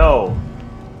 No.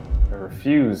 I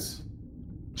refuse.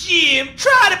 Jim,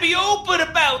 try to be open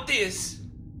about this.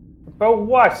 About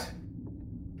what?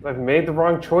 That I've made the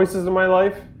wrong choices in my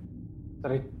life?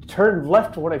 That I turned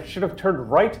left when I should have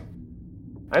turned right?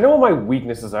 I know what my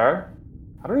weaknesses are.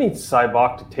 I don't need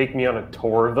Sybok to take me on a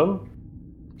tour of them.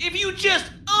 If you just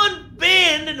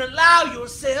unbend and allow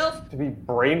yourself to be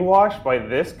brainwashed by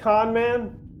this con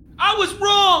man? I was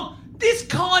wrong! This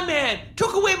con man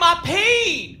took away my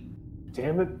pain!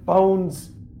 Damn it, Bones.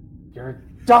 You're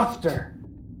a doctor.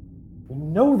 We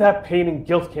know that pain and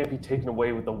guilt can't be taken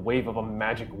away with the wave of a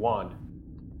magic wand.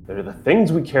 They're the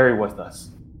things we carry with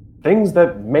us. Things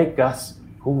that make us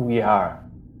who we are.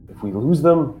 If we lose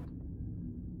them,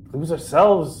 lose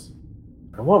ourselves.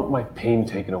 I want my pain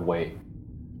taken away.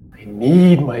 I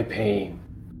need my pain.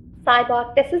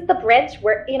 Sybok, this is the bridge.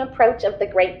 We're in approach of the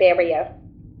Great Barrier.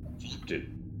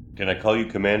 Can I call you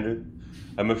Commander?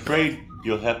 I'm afraid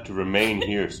you'll have to remain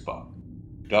here, Spock.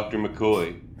 Dr.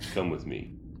 McCoy, come with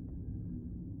me.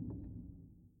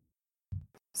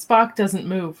 Spock doesn't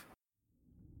move.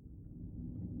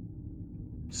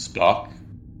 Spock?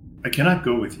 I cannot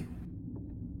go with you.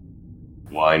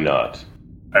 Why not?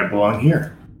 I belong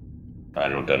here. I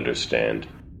don't understand.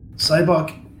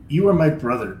 Sybok, you are my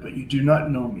brother, but you do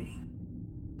not know me.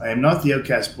 I am not the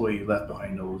outcast boy you left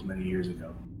behind all those many years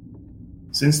ago.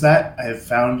 Since that, I have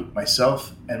found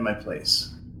myself and my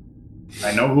place.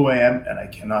 I know who I am, and I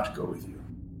cannot go with you.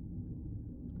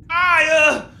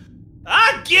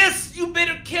 I guess you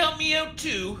better count me out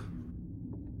too.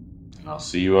 I'll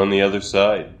see you on the other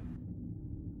side.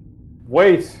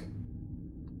 Wait!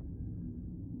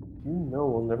 You know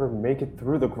we'll never make it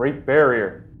through the Great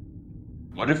Barrier.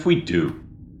 What if we do?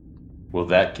 Will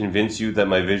that convince you that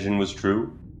my vision was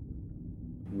true?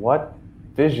 What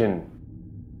vision?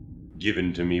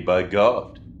 Given to me by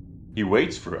God. He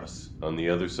waits for us on the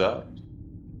other side.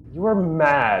 You are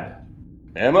mad.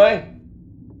 Am I?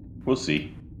 We'll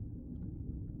see.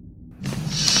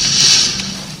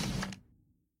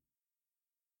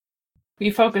 We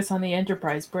focus on the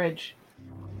Enterprise bridge.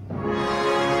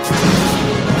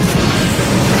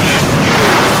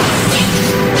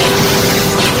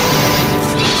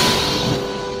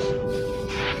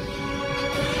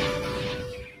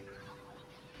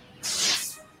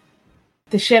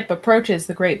 The ship approaches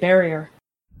the Great Barrier.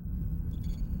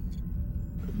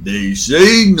 They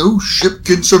say no ship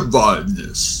can survive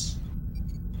this.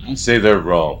 I say they're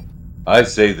wrong. I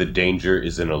say the danger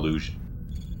is an illusion.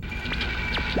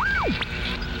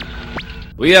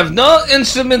 We have no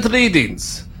instrument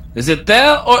readings. Is it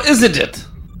there or isn't it?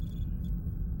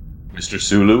 Mr.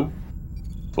 Sulu,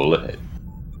 full ahead.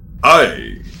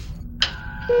 Aye.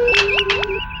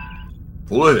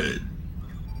 Full ahead.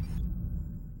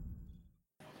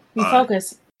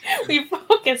 We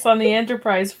focus on the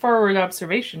Enterprise forward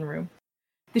observation room.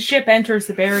 The ship enters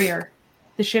the barrier.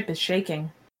 The ship is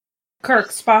shaking. Kirk,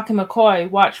 Spock, and McCoy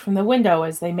watch from the window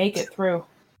as they make it through.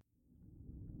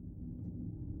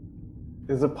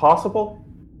 Is it possible?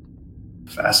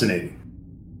 Fascinating.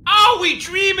 Are we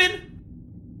dreaming?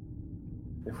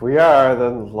 If we are,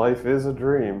 then life is a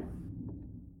dream.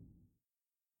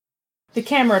 The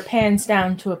camera pans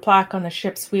down to a plaque on the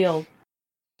ship's wheel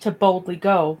to boldly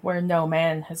go where no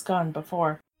man has gone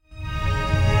before.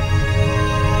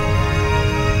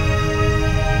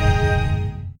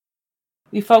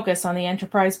 We focus on the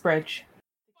Enterprise bridge.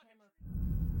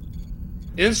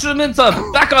 Instruments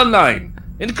are back online.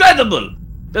 Incredible!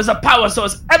 There's a power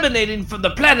source emanating from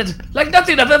the planet like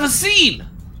nothing I've ever seen.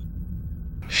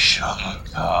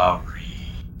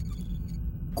 Shakari.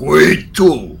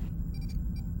 Quito.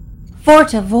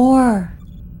 Fortavor.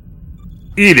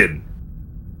 Eden.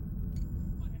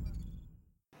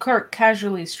 Kirk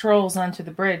casually strolls onto the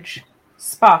bridge.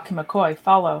 Spock and McCoy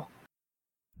follow.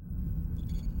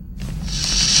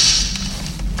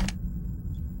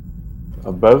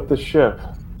 About the ship.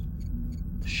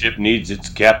 The ship needs its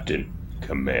captain,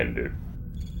 Commander.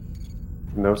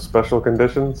 No special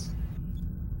conditions?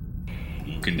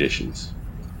 Conditions.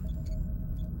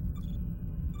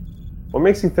 What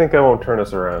makes you think I won't turn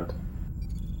us around?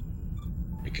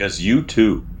 Because you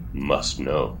too must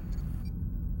know.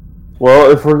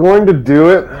 Well, if we're going to do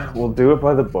it, we'll do it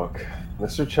by the book.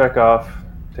 Mr. Chekhov,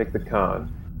 take the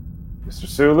con. Mr.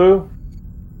 Sulu,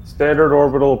 standard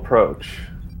orbital approach.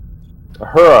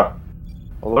 Uhura,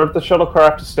 alert the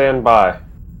shuttlecraft to stand by.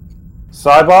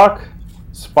 Sybok,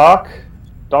 Spock,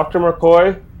 Dr.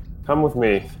 McCoy, come with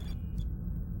me.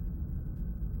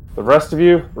 The rest of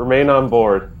you, remain on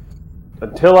board.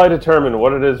 Until I determine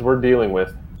what it is we're dealing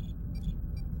with.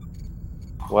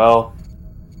 Well,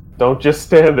 don't just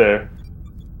stand there.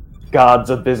 God's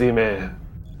a busy man.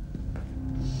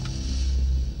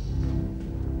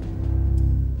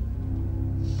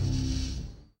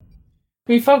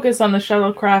 We focus on the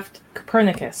shuttlecraft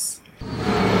Copernicus.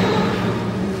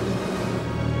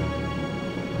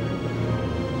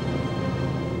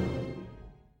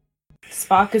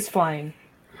 Spock is flying.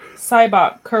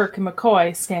 Sybok, Kirk, and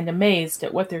McCoy stand amazed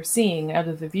at what they're seeing out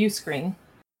of the view screen.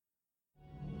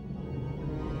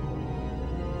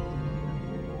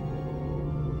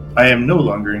 I am no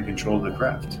longer in control of the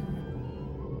craft.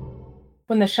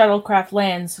 When the shuttlecraft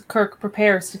lands, Kirk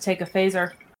prepares to take a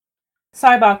phaser.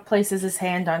 Sybok places his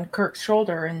hand on Kirk's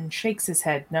shoulder and shakes his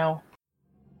head no.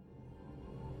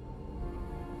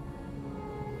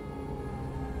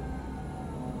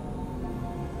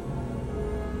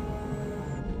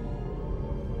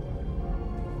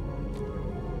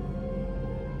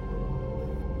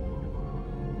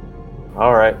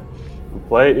 All right,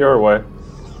 play it your way.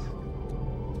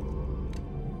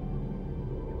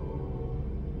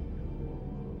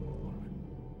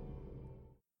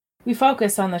 We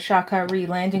focus on the Shakari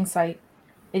landing site.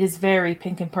 It is very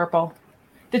pink and purple.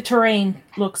 The terrain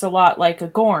looks a lot like a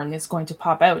Gorn is going to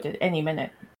pop out at any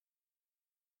minute.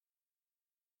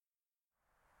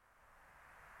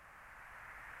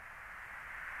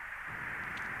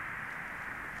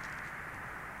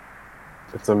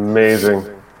 It's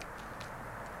amazing.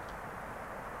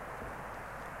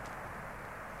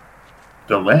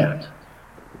 The land.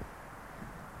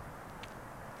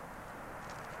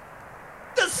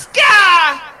 The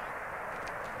sky!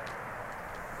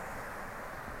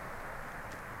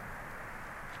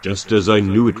 Just as I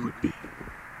knew it would be.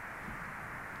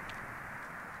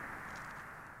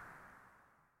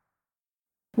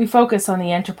 We focus on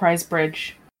the Enterprise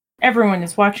bridge. Everyone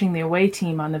is watching the away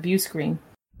team on the view screen.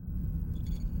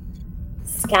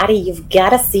 Scotty, you've got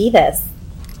to see this.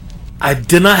 I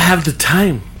did not have the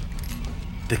time.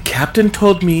 The captain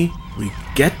told me we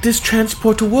get this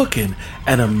transporter working,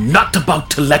 and I'm not about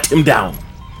to let him down.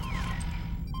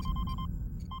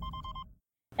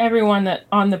 Everyone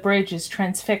on the bridge is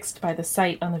transfixed by the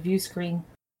sight on the view screen.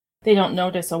 They don't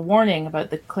notice a warning about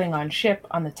the Klingon ship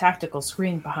on the tactical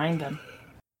screen behind them.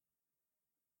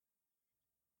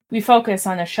 We focus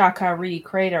on a Shakari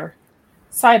crater.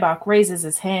 Sybok raises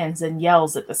his hands and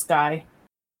yells at the sky.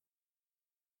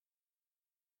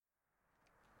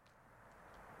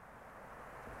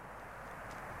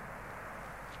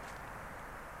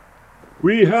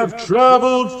 We have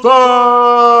traveled far!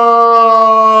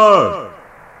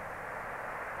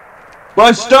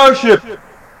 By starship!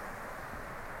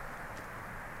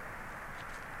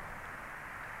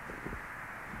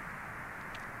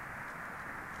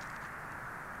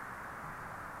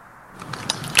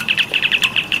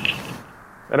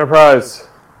 Enterprise,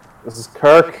 this is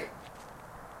Kirk.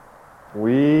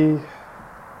 We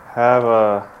have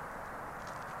a...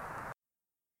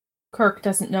 Kirk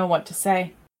doesn't know what to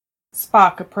say.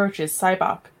 Spock approaches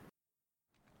Sybok.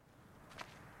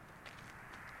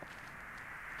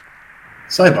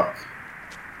 Sybok,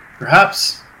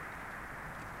 perhaps?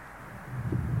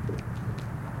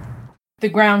 The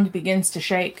ground begins to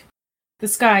shake. The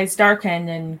skies darken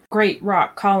and great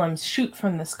rock columns shoot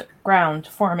from the ground,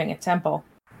 forming a temple.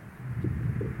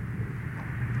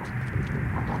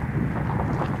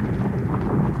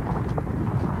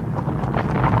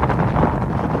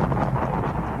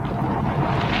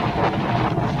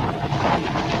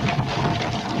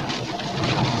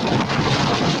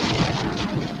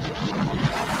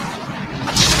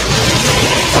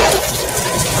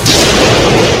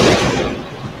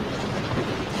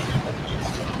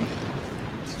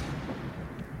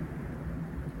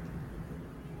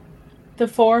 The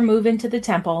four move into the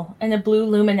temple, and a blue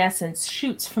luminescence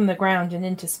shoots from the ground and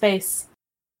into space.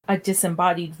 A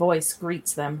disembodied voice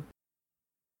greets them.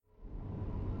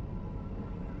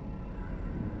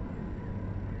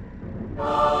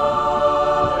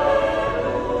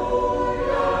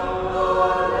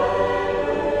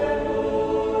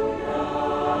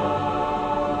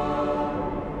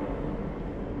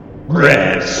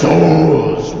 Red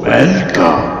souls,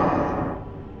 welcome.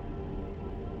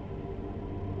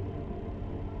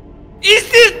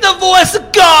 Is this the voice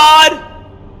of God?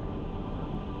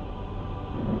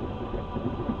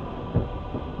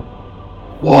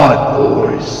 One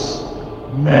voice,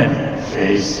 many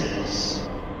faces.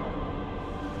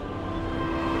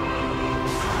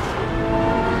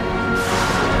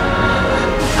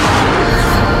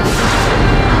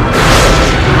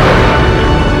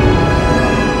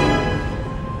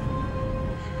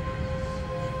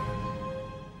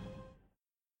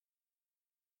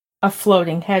 A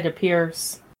floating head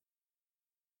appears.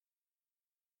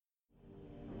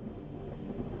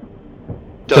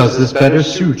 Does this better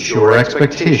suit your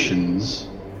expectations?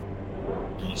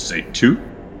 You say two?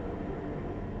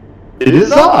 It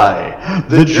is I.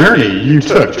 The journey you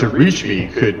took to reach me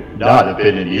could not have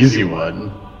been an easy one.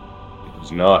 It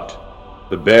was not.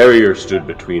 The barrier stood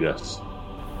between us,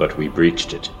 but we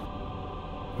breached it.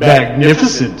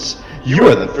 Magnificent! You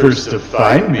are the first to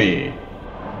find me.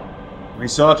 We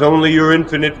sought only your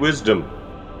infinite wisdom.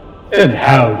 And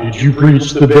how did you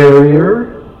breach the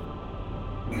barrier?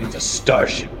 With a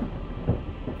starship.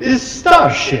 This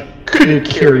starship, could it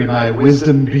carry my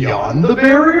wisdom beyond the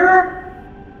barrier?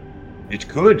 It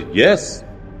could, yes.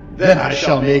 Then I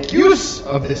shall make use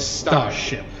of this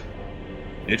starship.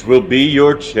 It will be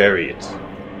your chariot.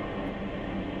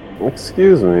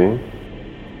 Excuse me.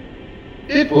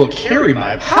 It will carry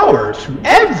my power to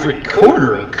every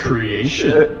corner of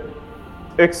creation.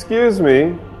 Excuse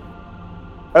me.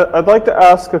 I'd like to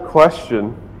ask a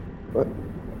question.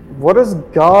 What does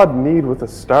God need with a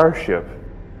starship?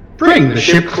 Bring the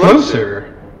ship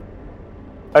closer.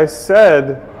 I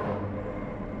said,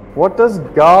 what does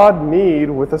God need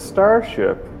with a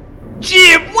starship?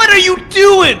 Jim, what are you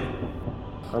doing?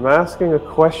 I'm asking a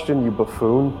question, you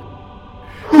buffoon.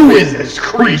 Who is this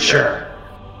creature?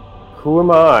 Who am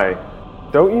I?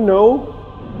 Don't you know?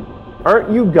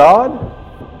 Aren't you God?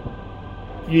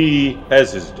 He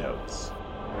has his doubts.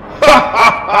 Ha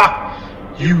ha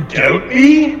ha! You doubt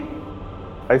me?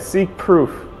 I seek proof.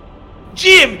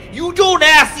 Jim, you don't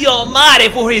ask the Almighty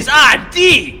for his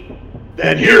ID!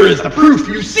 Then here is the proof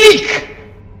you seek!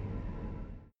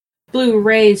 Blue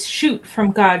rays shoot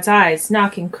from God's eyes,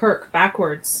 knocking Kirk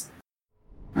backwards.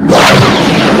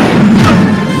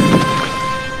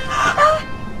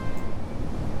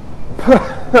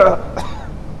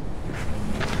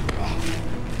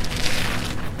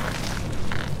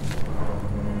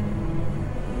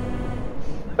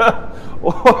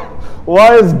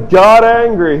 Why is God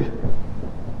angry?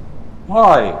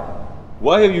 Why?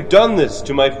 Why have you done this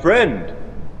to my friend?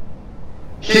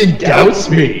 He doubts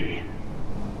me.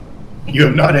 You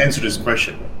have not answered his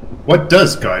question. What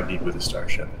does God need with a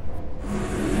starship?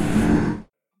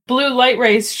 Blue light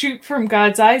rays shoot from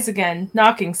God's eyes again,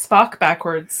 knocking Spock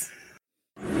backwards.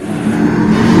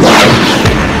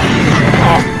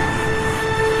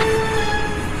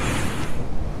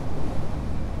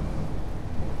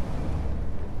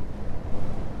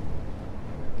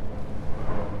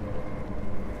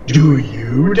 Do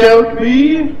you doubt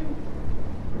me?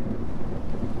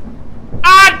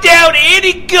 down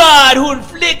any god who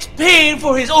inflicts pain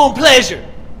for his own pleasure.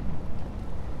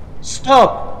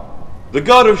 Stop! The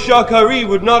god of Shakari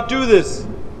would not do this.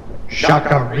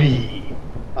 Shakari,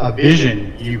 a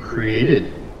vision you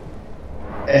created.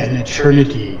 An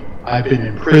eternity I've been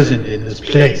imprisoned in this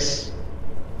place.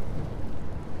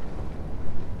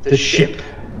 The ship.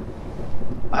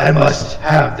 I must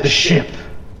have the ship.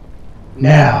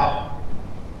 Now.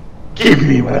 Give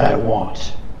me what I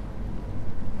want.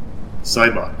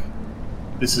 Cybok,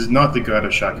 this is not the god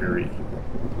of Shakari,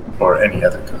 or any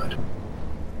other god.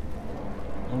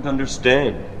 I don't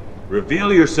understand.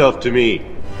 Reveal yourself to me.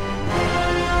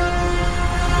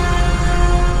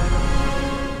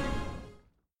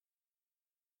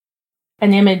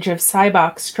 An image of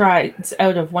Cybok strides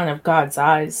out of one of God's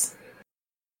eyes.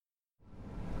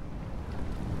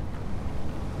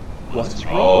 What's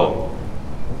wrong?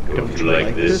 Don't you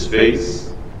like this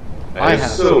face? I have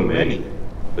so many,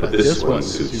 but this one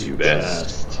suits you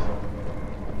best.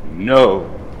 No,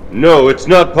 it's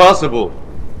not possible.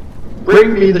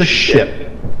 Bring me the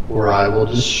ship, or I will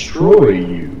destroy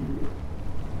you.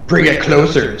 Bring it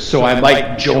closer, so I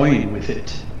might join with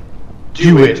it.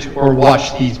 Do it, or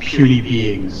watch these puny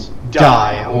beings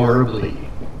die horribly.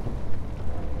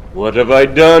 What have I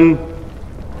done?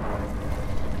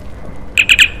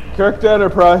 Kirk to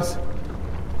Enterprise.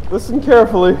 Listen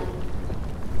carefully.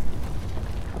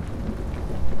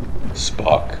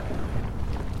 Spock.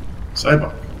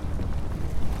 Cybok.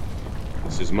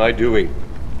 This is my doing.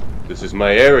 This is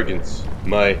my arrogance.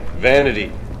 My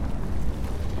vanity.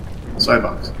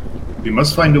 Cybok, we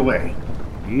must find a way.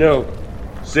 No.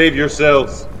 Save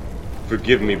yourselves.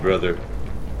 Forgive me, brother.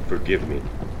 Forgive me.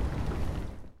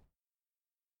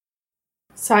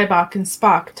 Cybok and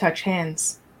Spock touch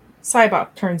hands.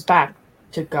 Cybok turns back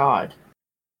to God.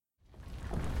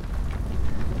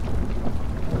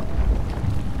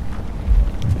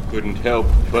 Couldn't help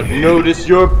but notice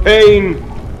your pain.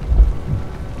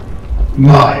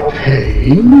 My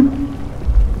pain?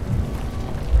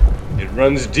 It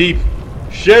runs deep.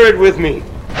 Share it with me.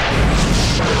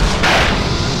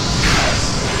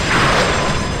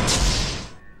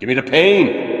 Give me the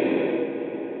pain.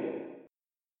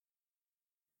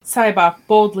 Cybok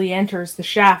boldly enters the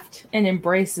shaft and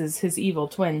embraces his evil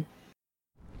twin.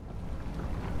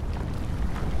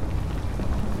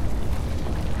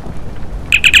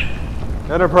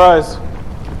 Enterprise,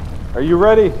 are you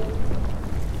ready?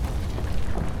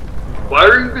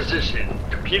 Firing position.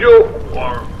 Torpedo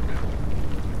armed.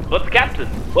 But Captain,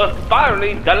 we're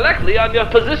firing directly on your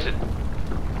position.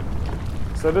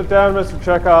 Set it down, Mr.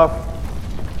 Chekhov.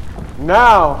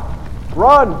 Now!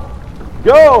 Run!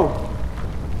 Go!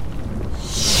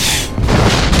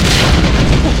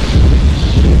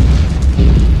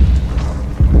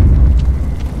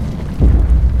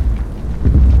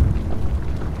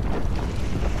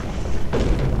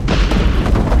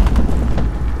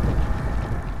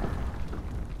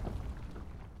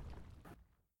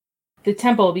 The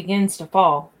temple begins to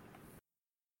fall.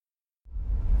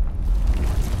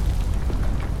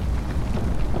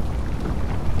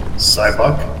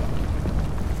 Cybok?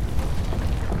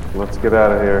 Let's get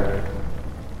out of here.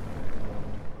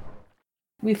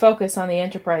 We focus on the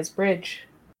Enterprise bridge.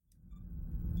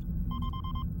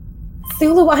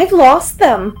 Sulu, I've lost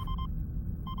them.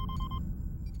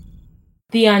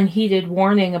 The unheeded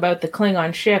warning about the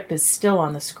Klingon ship is still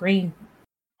on the screen.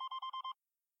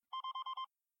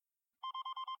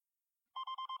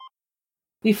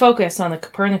 We focus on the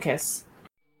Copernicus.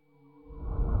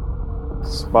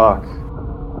 Spock,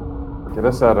 get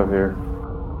us out of here.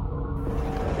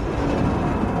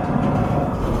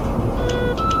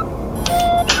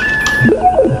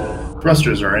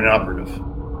 Thrusters are inoperative.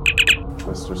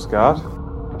 Mr. Scott?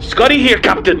 Scotty here,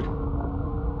 Captain.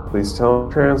 Please tell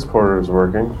me transporter's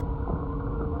working.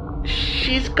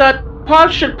 She's got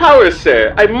partial power,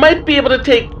 sir. I might be able to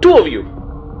take two of you.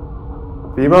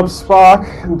 Beam up Spock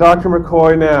and Dr.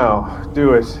 McCoy now.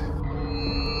 Do it.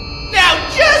 Now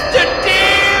just a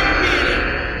damn minute!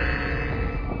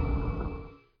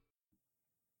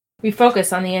 We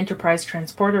focus on the Enterprise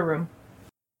transporter room.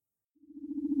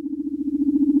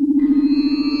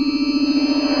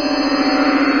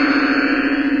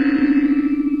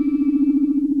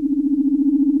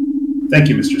 Thank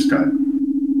you, Mr. Scott.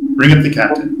 Bring up the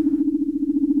captain.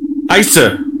 Aye,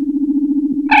 sir.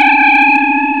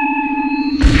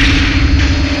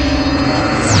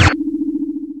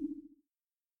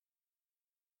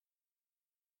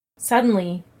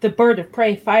 Suddenly, the bird of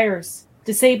prey fires,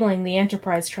 disabling the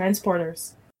Enterprise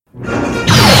transporters.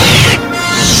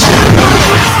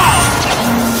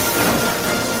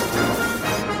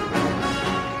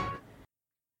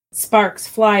 Sparks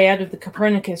fly out of the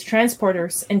Copernicus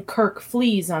transporters, and Kirk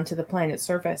flees onto the planet's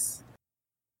surface.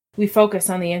 We focus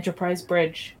on the Enterprise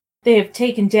bridge. They have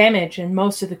taken damage, and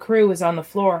most of the crew is on the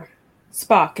floor.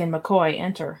 Spock and McCoy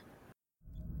enter.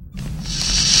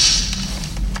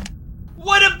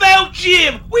 What about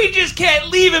Jim? We just can't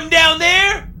leave him down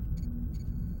there!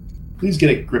 Please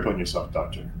get a grip on yourself,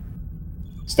 Doctor.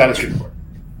 Status report.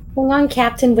 Klingon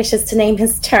Captain wishes to name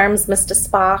his terms, Mr.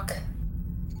 Spock.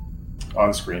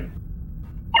 On screen.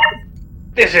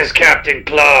 This is Captain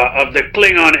Claw of the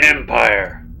Klingon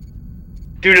Empire.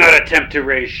 Do not attempt to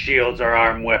raise shields or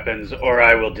arm weapons, or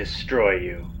I will destroy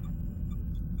you.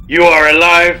 You are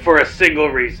alive for a single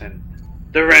reason.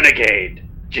 The renegade,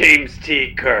 James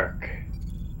T. Kirk.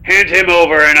 Hand him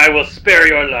over and I will spare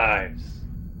your lives.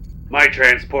 My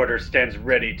transporter stands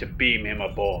ready to beam him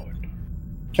aboard.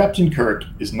 Captain Kirk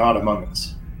is not among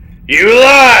us. You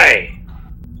lie!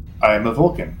 I am a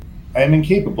Vulcan. I am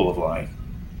incapable of lying.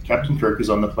 Captain Kirk is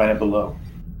on the planet below.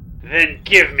 Then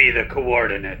give me the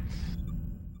coordinates.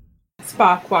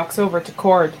 Spock walks over to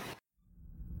Cord.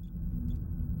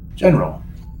 General,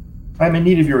 I am in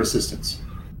need of your assistance.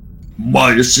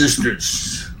 My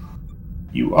assistance?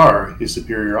 You are his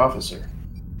superior officer.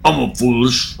 I'm a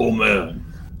foolish old man.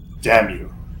 Damn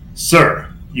you.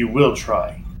 Sir, you will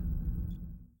try.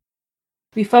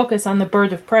 We focus on the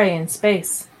bird of prey in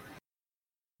space.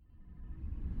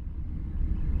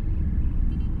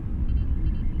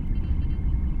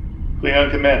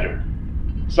 Klingon Commander,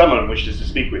 someone wishes to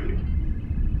speak with you.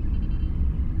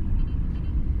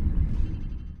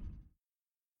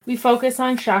 We focus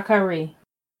on Shakari.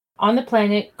 On the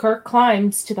planet, Kirk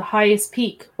climbs to the highest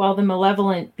peak while the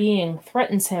malevolent being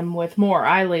threatens him with more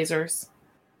eye lasers.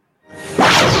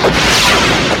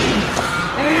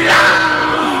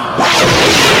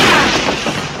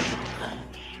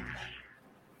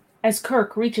 As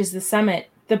Kirk reaches the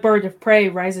summit, the bird of prey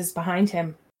rises behind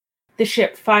him. The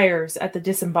ship fires at the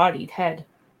disembodied head.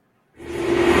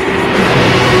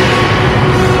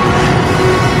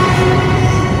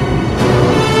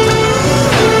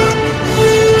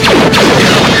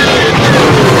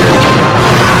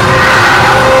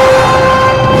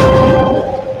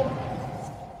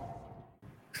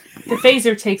 The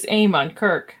phaser takes aim on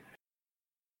Kirk.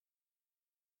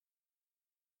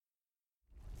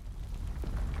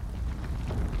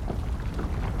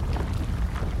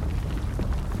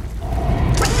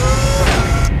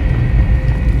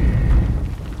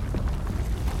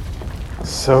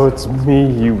 So it's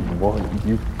me you want,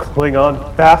 you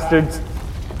Klingon bastards.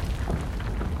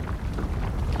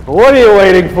 What are you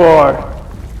waiting for?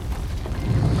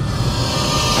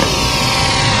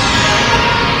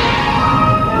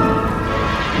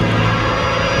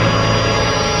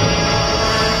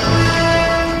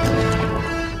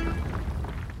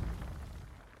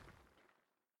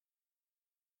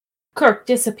 Kirk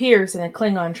disappears in a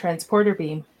Klingon transporter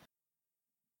beam.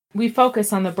 We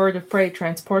focus on the bird of prey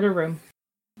transporter room.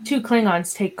 2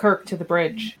 Klingons take Kirk to the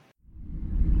bridge.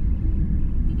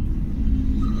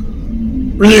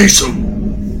 Release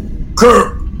him!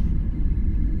 Kirk!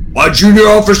 My junior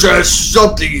officer has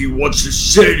something he wants to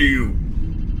say to you.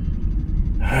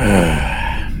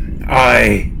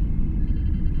 I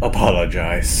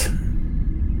apologize.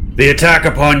 The attack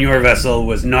upon your vessel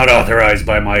was not authorized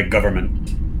by my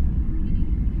government.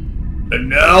 And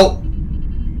now,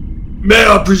 may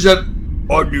I present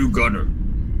our new gunner?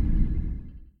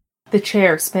 The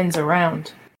chair spins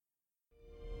around.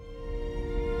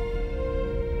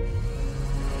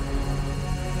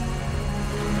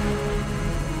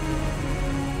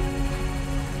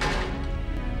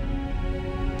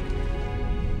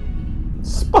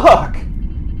 Spock!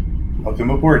 Welcome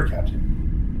aboard, Captain.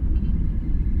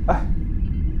 I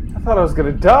thought I was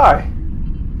gonna die.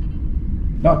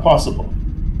 Not possible.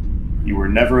 You were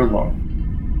never alone.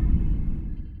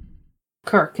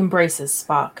 Kirk embraces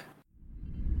Spock.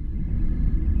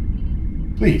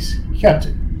 Please,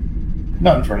 Captain.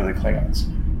 Not in front of the Klingons.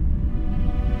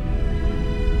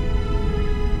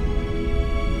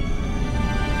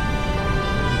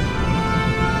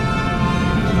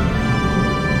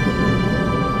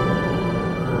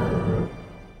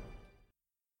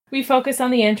 We focus on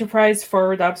the Enterprise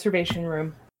forward observation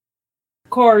room.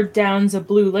 Cord downs a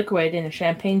blue liquid in a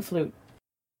champagne flute.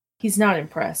 He's not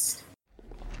impressed.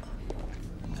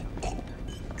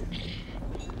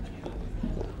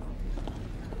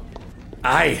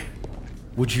 Aye.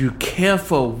 Would you care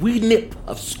for a wee nip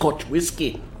of Scotch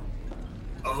whiskey?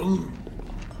 I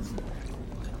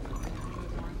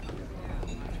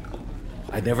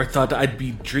never thought I'd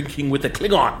be drinking with a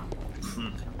Klingon.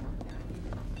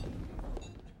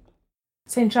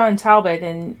 St. John Talbot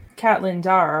and Catelyn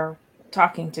Dar are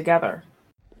talking together.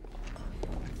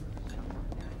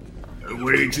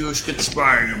 What are you just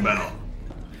conspiring about?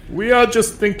 We are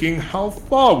just thinking how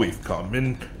far we've come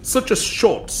in such a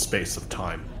short space of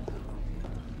time.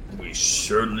 We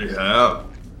certainly have.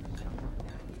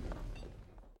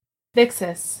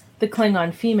 Vixis, the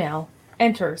Klingon female,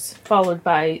 enters, followed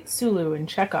by Sulu and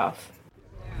Chekhov.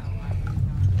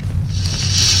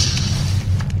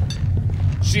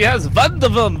 She has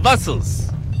wonderful muscles.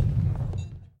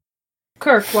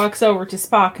 Kirk walks over to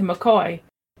Spock and McCoy,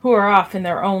 who are off in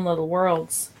their own little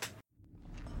worlds.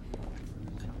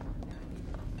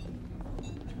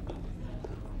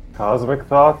 Cosmic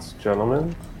thoughts,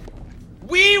 gentlemen?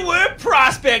 We were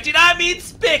prospecting, I mean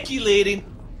speculating.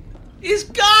 Is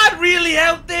God really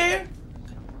out there?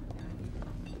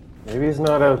 Maybe he's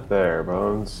not out there,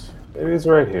 Bones. Maybe he's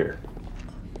right here.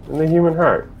 In the human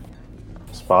heart.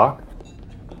 Spock?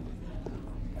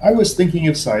 I was thinking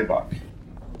of Sybok.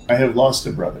 I have lost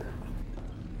a brother.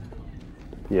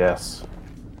 Yes.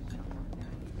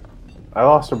 I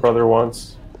lost a brother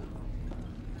once.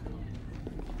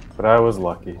 But I was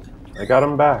lucky. I got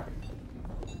him back.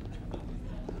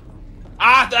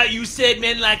 I thought you said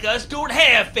men like us don't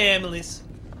have families.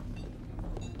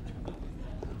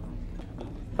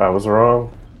 I was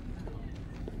wrong.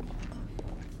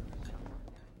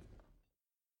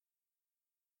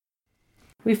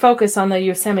 We focus on the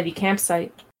Yosemite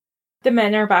campsite. The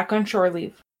men are back on shore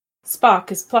leave.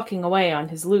 Spock is plucking away on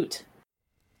his lute.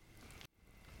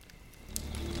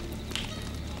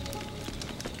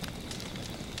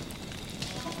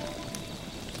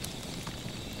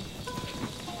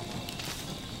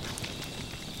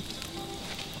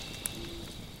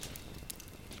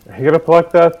 Are you gonna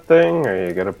pluck that thing, or are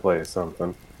you gonna play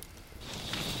something?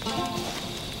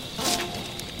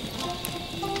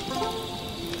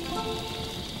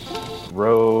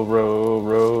 Row, row,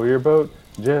 row your boat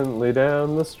gently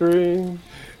down the stream.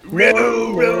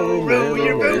 Row, row, row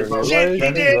your boat gently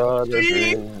down the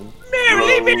stream.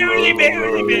 Merrily, merrily,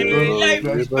 merrily, merrily, life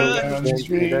is but a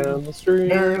dream.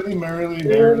 Merrily, merrily,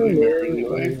 merrily, merrily,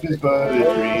 life is but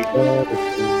a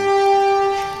dream.